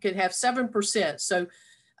 You could have 7%. So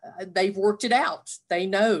they've worked it out. They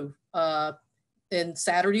know. And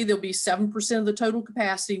Saturday, there'll be 7% of the total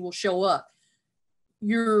capacity will show up.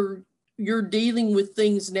 You're dealing with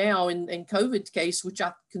things now in COVID's case, which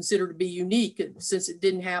I consider to be unique since it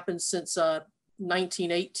didn't happen since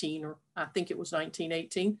 1918, or I think it was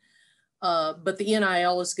 1918. But the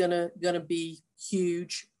NIL is gonna be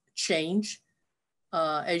huge change,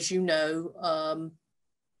 as you know.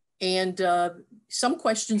 And some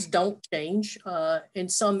questions don't change,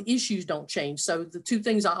 and some issues don't change. So the 2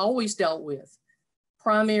 things I always dealt with,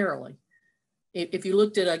 primarily, if you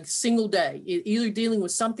looked at a single day, either dealing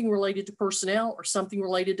with something related to personnel or something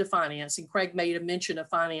related to finance, and Craig made a mention of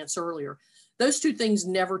finance earlier, those 2 things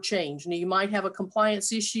never change. Now, you might have a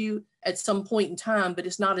compliance issue at some point in time, but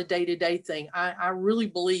it's not a day-to-day thing. I really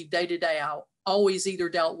believe day-to-day, I always either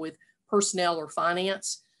dealt with personnel or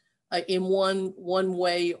finance in one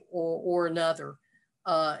way or another.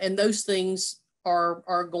 And those things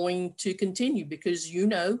are going to continue because, you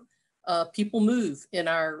know, people move in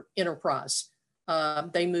our enterprise.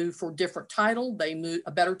 They move for different title, they move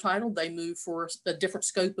a better title, they move for a different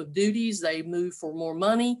scope of duties, they move for more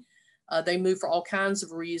money, they move for all kinds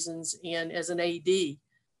of reasons. And as an AD,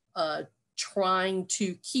 trying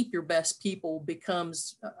to keep your best people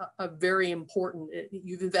becomes a very important.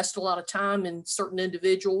 You've invested a lot of time in certain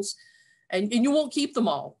individuals, and you won't keep them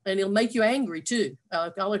all, and it'll make you angry too.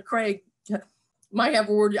 I'll let Craig might have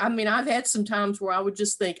a word. I mean, I've had some times where I would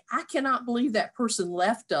just think, I cannot believe that person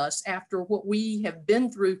left us after what we have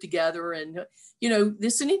been through together. And, you know,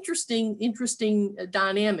 this is an interesting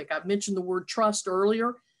dynamic. I've mentioned the word trust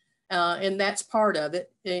earlier, and that's part of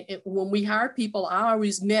it. When we hire people, I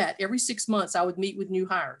always met every 6 months. I would meet with new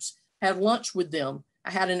hires, have lunch with them.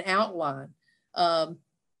 I had an outline.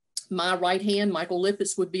 My right hand, Michael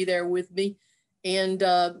Lippitz, would be there with me. And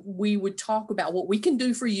we would talk about what we can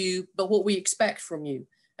do for you, but what we expect from you.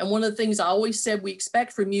 And one of the things I always said we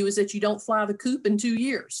expect from you is that you don't fly the coop in 2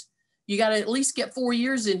 years. You got to at least get 4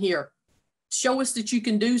 years in here. Show us that you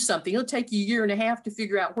can do something. It'll take you 1.5 years to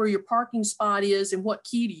figure out where your parking spot is and what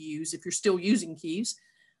key to use if you're still using keys.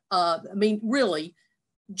 I mean, really,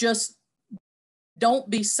 just don't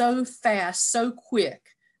be so fast, so quick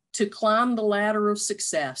to climb the ladder of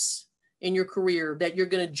success in your career that you're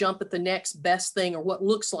going to jump at the next best thing or what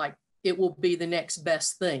looks like it will be the next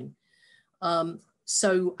best thing.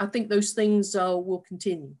 So I think those things will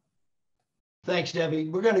continue. Thanks, Debbie.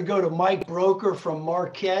 We're going to go to Mike Broker from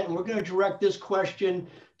Marquette, and we're going to direct this question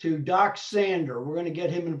to Doc Sander. We're going to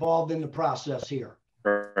get him involved in the process here.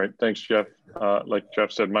 All right. Thanks, Jeff. Like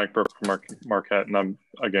Jeff said, Mike Broker from Marquette, and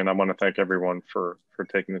I want to thank everyone for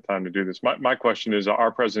taking the time to do this. My question is,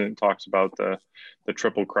 our president talks about the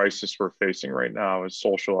triple crisis we're facing right now is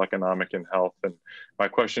social, economic, and health. And my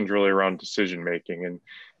question is really around decision-making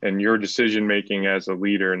and your decision-making as a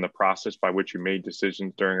leader in the process by which you made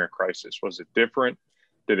decisions during a crisis. Was it different?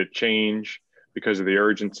 Did it change because of the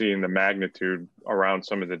urgency and the magnitude around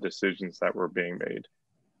some of the decisions that were being made?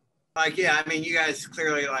 Yeah, I mean, you guys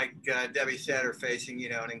clearly, like Debbie said, are facing,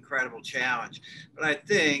 an incredible challenge. But I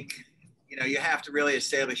think, you have to really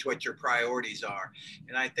establish what your priorities are.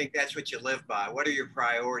 And I think that's what you live by. What are your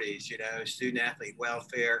priorities? Student athlete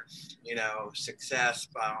welfare, success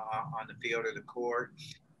on the field or the court,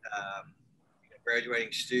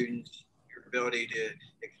 graduating students, your ability to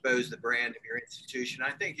expose the brand of your institution.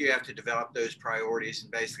 I think you have to develop those priorities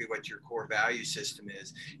and basically what your core value system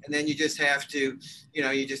is. And then you just have to,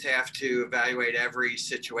 evaluate every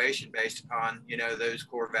situation based upon, those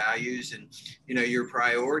core values and, your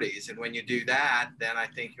priorities. And when you do that, then I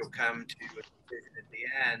think you'll come to a decision at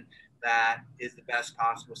the end that is the best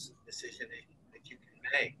possible decision that you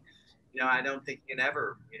can make. I don't think you can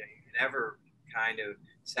ever kind of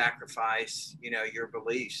sacrifice, your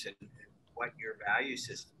beliefs and what your value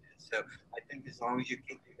system is. So I think as long as you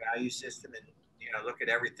keep your value system and look at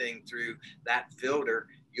everything through that filter,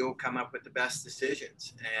 you'll come up with the best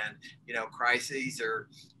decisions. And crises are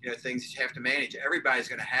things that you have to manage. Everybody's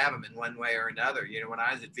going to have them in one way or another. When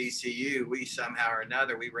I was at VCU, we somehow or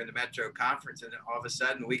another, we were in the Metro Conference, and all of a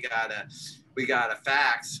sudden we got a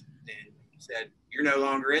fax and said, you're no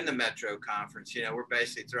longer in the Metro Conference. We're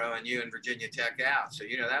basically throwing you and Virginia Tech out. So,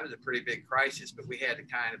 that was a pretty big crisis, but we had to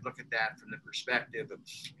kind of look at that from the perspective of,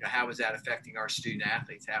 how was that affecting our student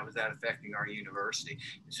athletes? How was that affecting our university?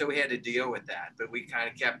 And so we had to deal with that, but we kind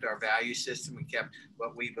of kept our value system. We kept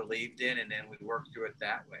what we believed in, and then we worked through it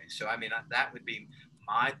that way. So, I mean, that would be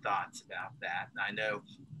my thoughts about that. And I know,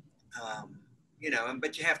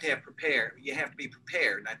 but you have to be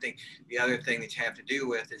prepared. And I think the other thing that you have to do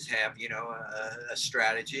with is have, a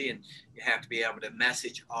strategy, and you have to be able to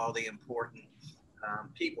message all the important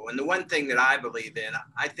people. And the one thing that I believe in,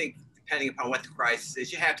 I think, depending upon what the crisis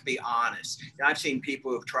is, you have to be honest. I've seen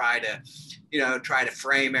people who've tried to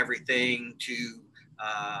frame everything to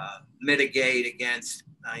mitigate against,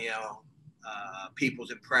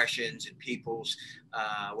 people's impressions and people's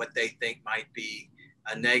what they think might be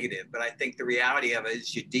a negative. But I think the reality of it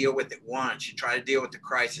is you deal with it once. You try to deal with the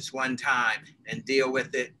crisis one time and deal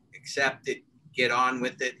with it, accept it, get on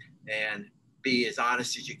with it, and be as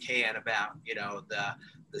honest as you can about,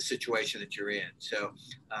 the situation that you're in. So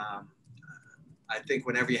I think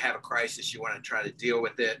whenever you have a crisis, you want to try to deal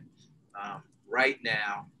with it right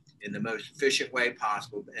now in the most efficient way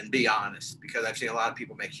possible and be honest, because I've seen a lot of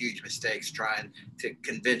people make huge mistakes trying to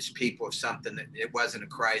convince people of something that it wasn't a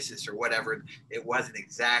crisis or whatever. It wasn't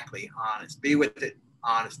exactly honest. Be with it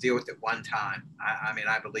honest, deal with it one time. I mean,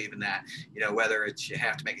 I believe in that, whether it's you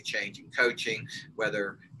have to make a change in coaching,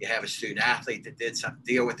 whether you have a student athlete that did something,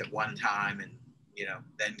 deal with it one time and,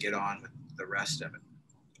 then get on with the rest of it.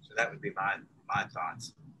 So that would be my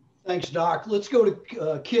thoughts. Thanks, Doc. Let's go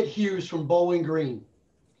to Kit Hughes from Bowling Green.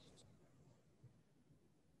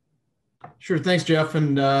 Sure. Thanks, Jeff.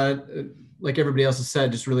 And like everybody else has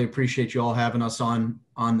said, just really appreciate you all having us on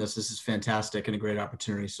this. This is fantastic and a great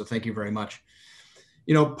opportunity. So thank you very much.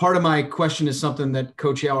 You know, part of my question is something that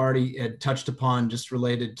Coach Yow already had touched upon, just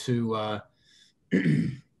related to,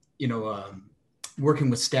 working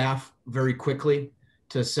with staff very quickly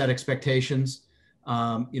to set expectations.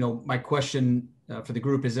 My question for the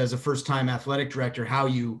group is, as a first-time athletic director, how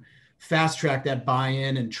you fast track that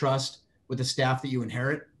buy-in and trust with the staff that you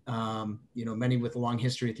inherit. Many with a long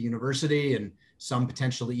history at the university, and some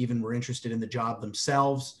potentially even were interested in the job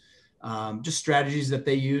themselves. Just strategies that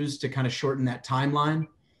they use to kind of shorten that timeline.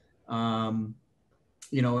 And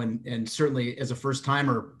certainly as a first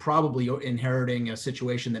timer, probably inheriting a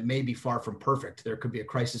situation that may be far from perfect. There could be a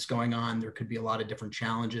crisis going on. There could be a lot of different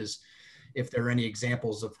challenges. If there are any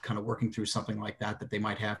examples of kind of working through something like that they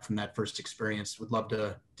might have from that first experience, would love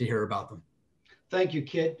to hear about them. Thank you,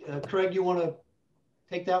 Kit. Craig, you want to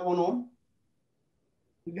take that one on?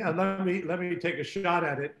 Yeah, let me take a shot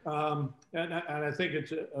at it. And I think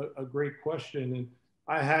it's a great question. And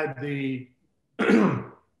I had the,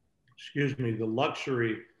 the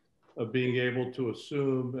luxury of being able to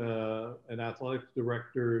assume an athletic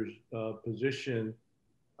director's position,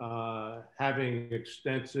 having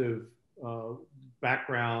extensive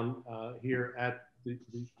background here at the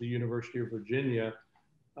University of Virginia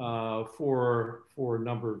for a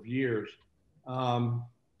number of years.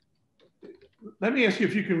 Let me ask you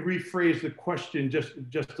if you can rephrase the question just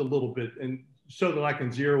a little bit, and so that I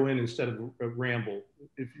can zero in instead of ramble,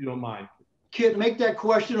 if you don't mind. Kit, make that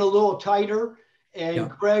question a little tighter. And yeah.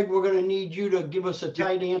 Craig, we're going to need you to give us a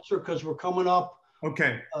tight answer, because we're coming up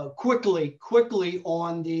quickly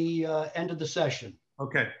on the end of the session.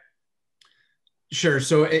 Okay. Sure.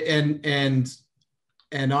 So, and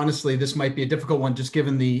honestly, this might be a difficult one, just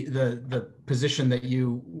given the position that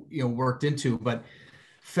you worked into, but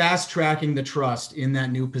fast tracking the trust in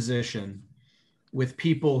that new position with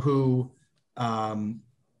people who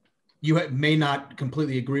may not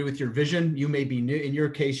completely agree with your vision. You may be new. In your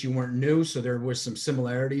case, you weren't new, so there was some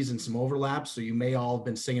similarities and some overlaps. So you may all have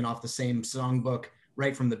been singing off the same songbook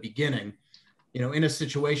right from the beginning. In a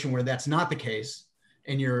situation where that's not the case,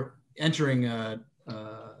 and you're entering a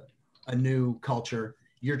new culture,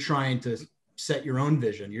 you're trying to set your own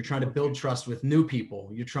vision. You're trying to build trust with new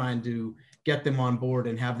people. You're trying to get them on board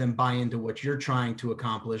and have them buy into what you're trying to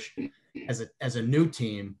accomplish as a new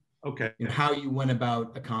team. Okay. How you went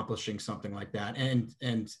about accomplishing something like that, and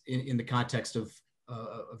in the context of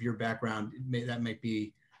your background, that might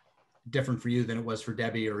be different for you than it was for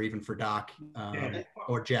Debbie, or even for Doc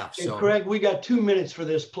or Jeff. So, Craig, we got 2 minutes for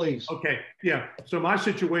this, please. Okay. Yeah. So my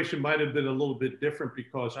situation might have been a little bit different,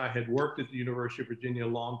 because I had worked at the University of Virginia a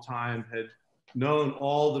long time, had known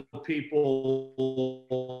all the people,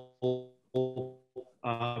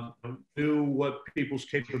 knew what people's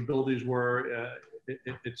capabilities were,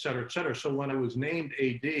 et cetera, et cetera. So when I was named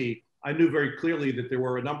AD, I knew very clearly that there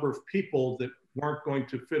were a number of people that weren't going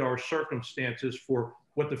to fit our circumstances for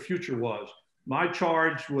what the future was. My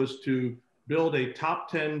charge was to build a top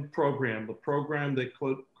 10 program, a program that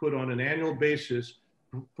could on an annual basis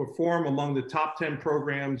perform among the top 10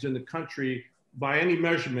 programs in the country by any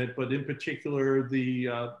measurement, but in particular the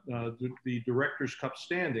Directors' Cup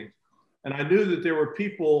standings. And I knew that there were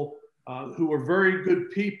people who were very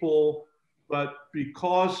good people, but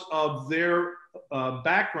because of their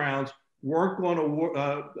backgrounds, weren't going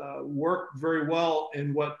to work very well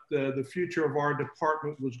in what the future of our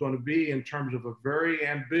department was going to be, in terms of a very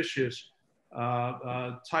ambitious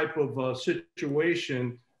type of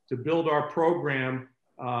situation to build our program.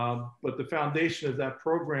 But the foundation of that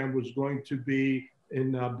program was going to be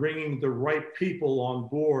in bringing the right people on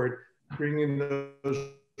board, bringing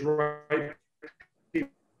those right people,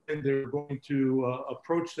 and they're going to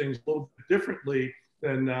approach things a little bit differently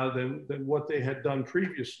than what they had done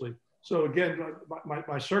previously. So again,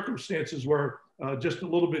 my circumstances were just a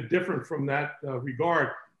little bit different from that regard.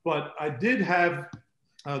 But I did have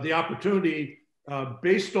the opportunity,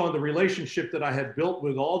 based on the relationship that I had built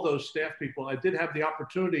with all those staff people, I did have the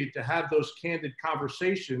opportunity to have those candid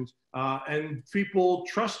conversations, and people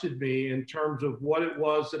trusted me in terms of what it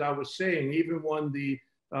was that I was saying, even when the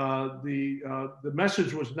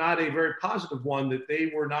message was not a very positive one, that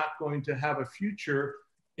they were not going to have a future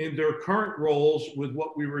in their current roles with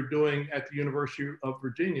what we were doing at the University of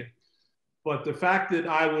Virginia. But the fact that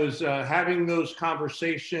I was having those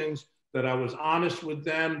conversations, that I was honest with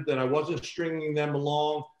them, that I wasn't stringing them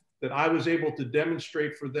along, that I was able to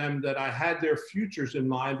demonstrate for them that I had their futures in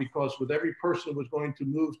mind, because with every person that was going to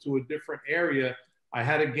move to a different area, I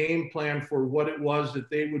had a game plan for what it was that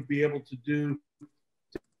they would be able to do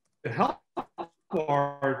to help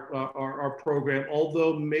our program,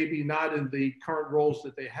 although maybe not in the current roles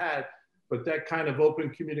that they had, but that kind of open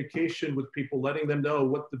communication with people, letting them know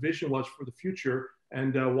what the vision was for the future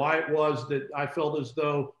and why it was that I felt as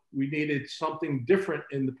though we needed something different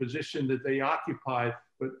in the position that they occupied.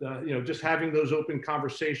 But you know, just having those open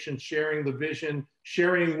conversations, sharing the vision,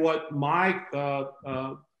 sharing what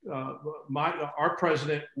our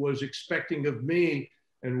president was expecting of me,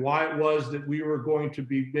 and why it was that we were going to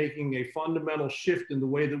be making a fundamental shift in the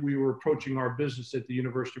way that we were approaching our business at the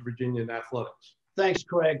University of Virginia in athletics. Thanks,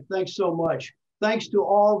 Craig. Thanks so much. Thanks to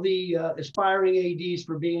all the aspiring ADs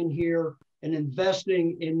for being here and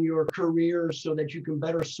investing in your careers so that you can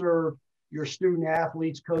better serve your student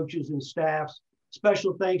athletes, coaches, and staffs.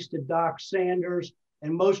 Special thanks to Doc Sanders,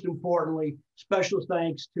 and most importantly, special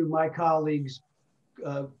thanks to my colleagues,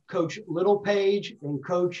 Coach Littlepage and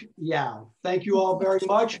Coach Yow. Thank you all very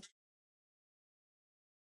much.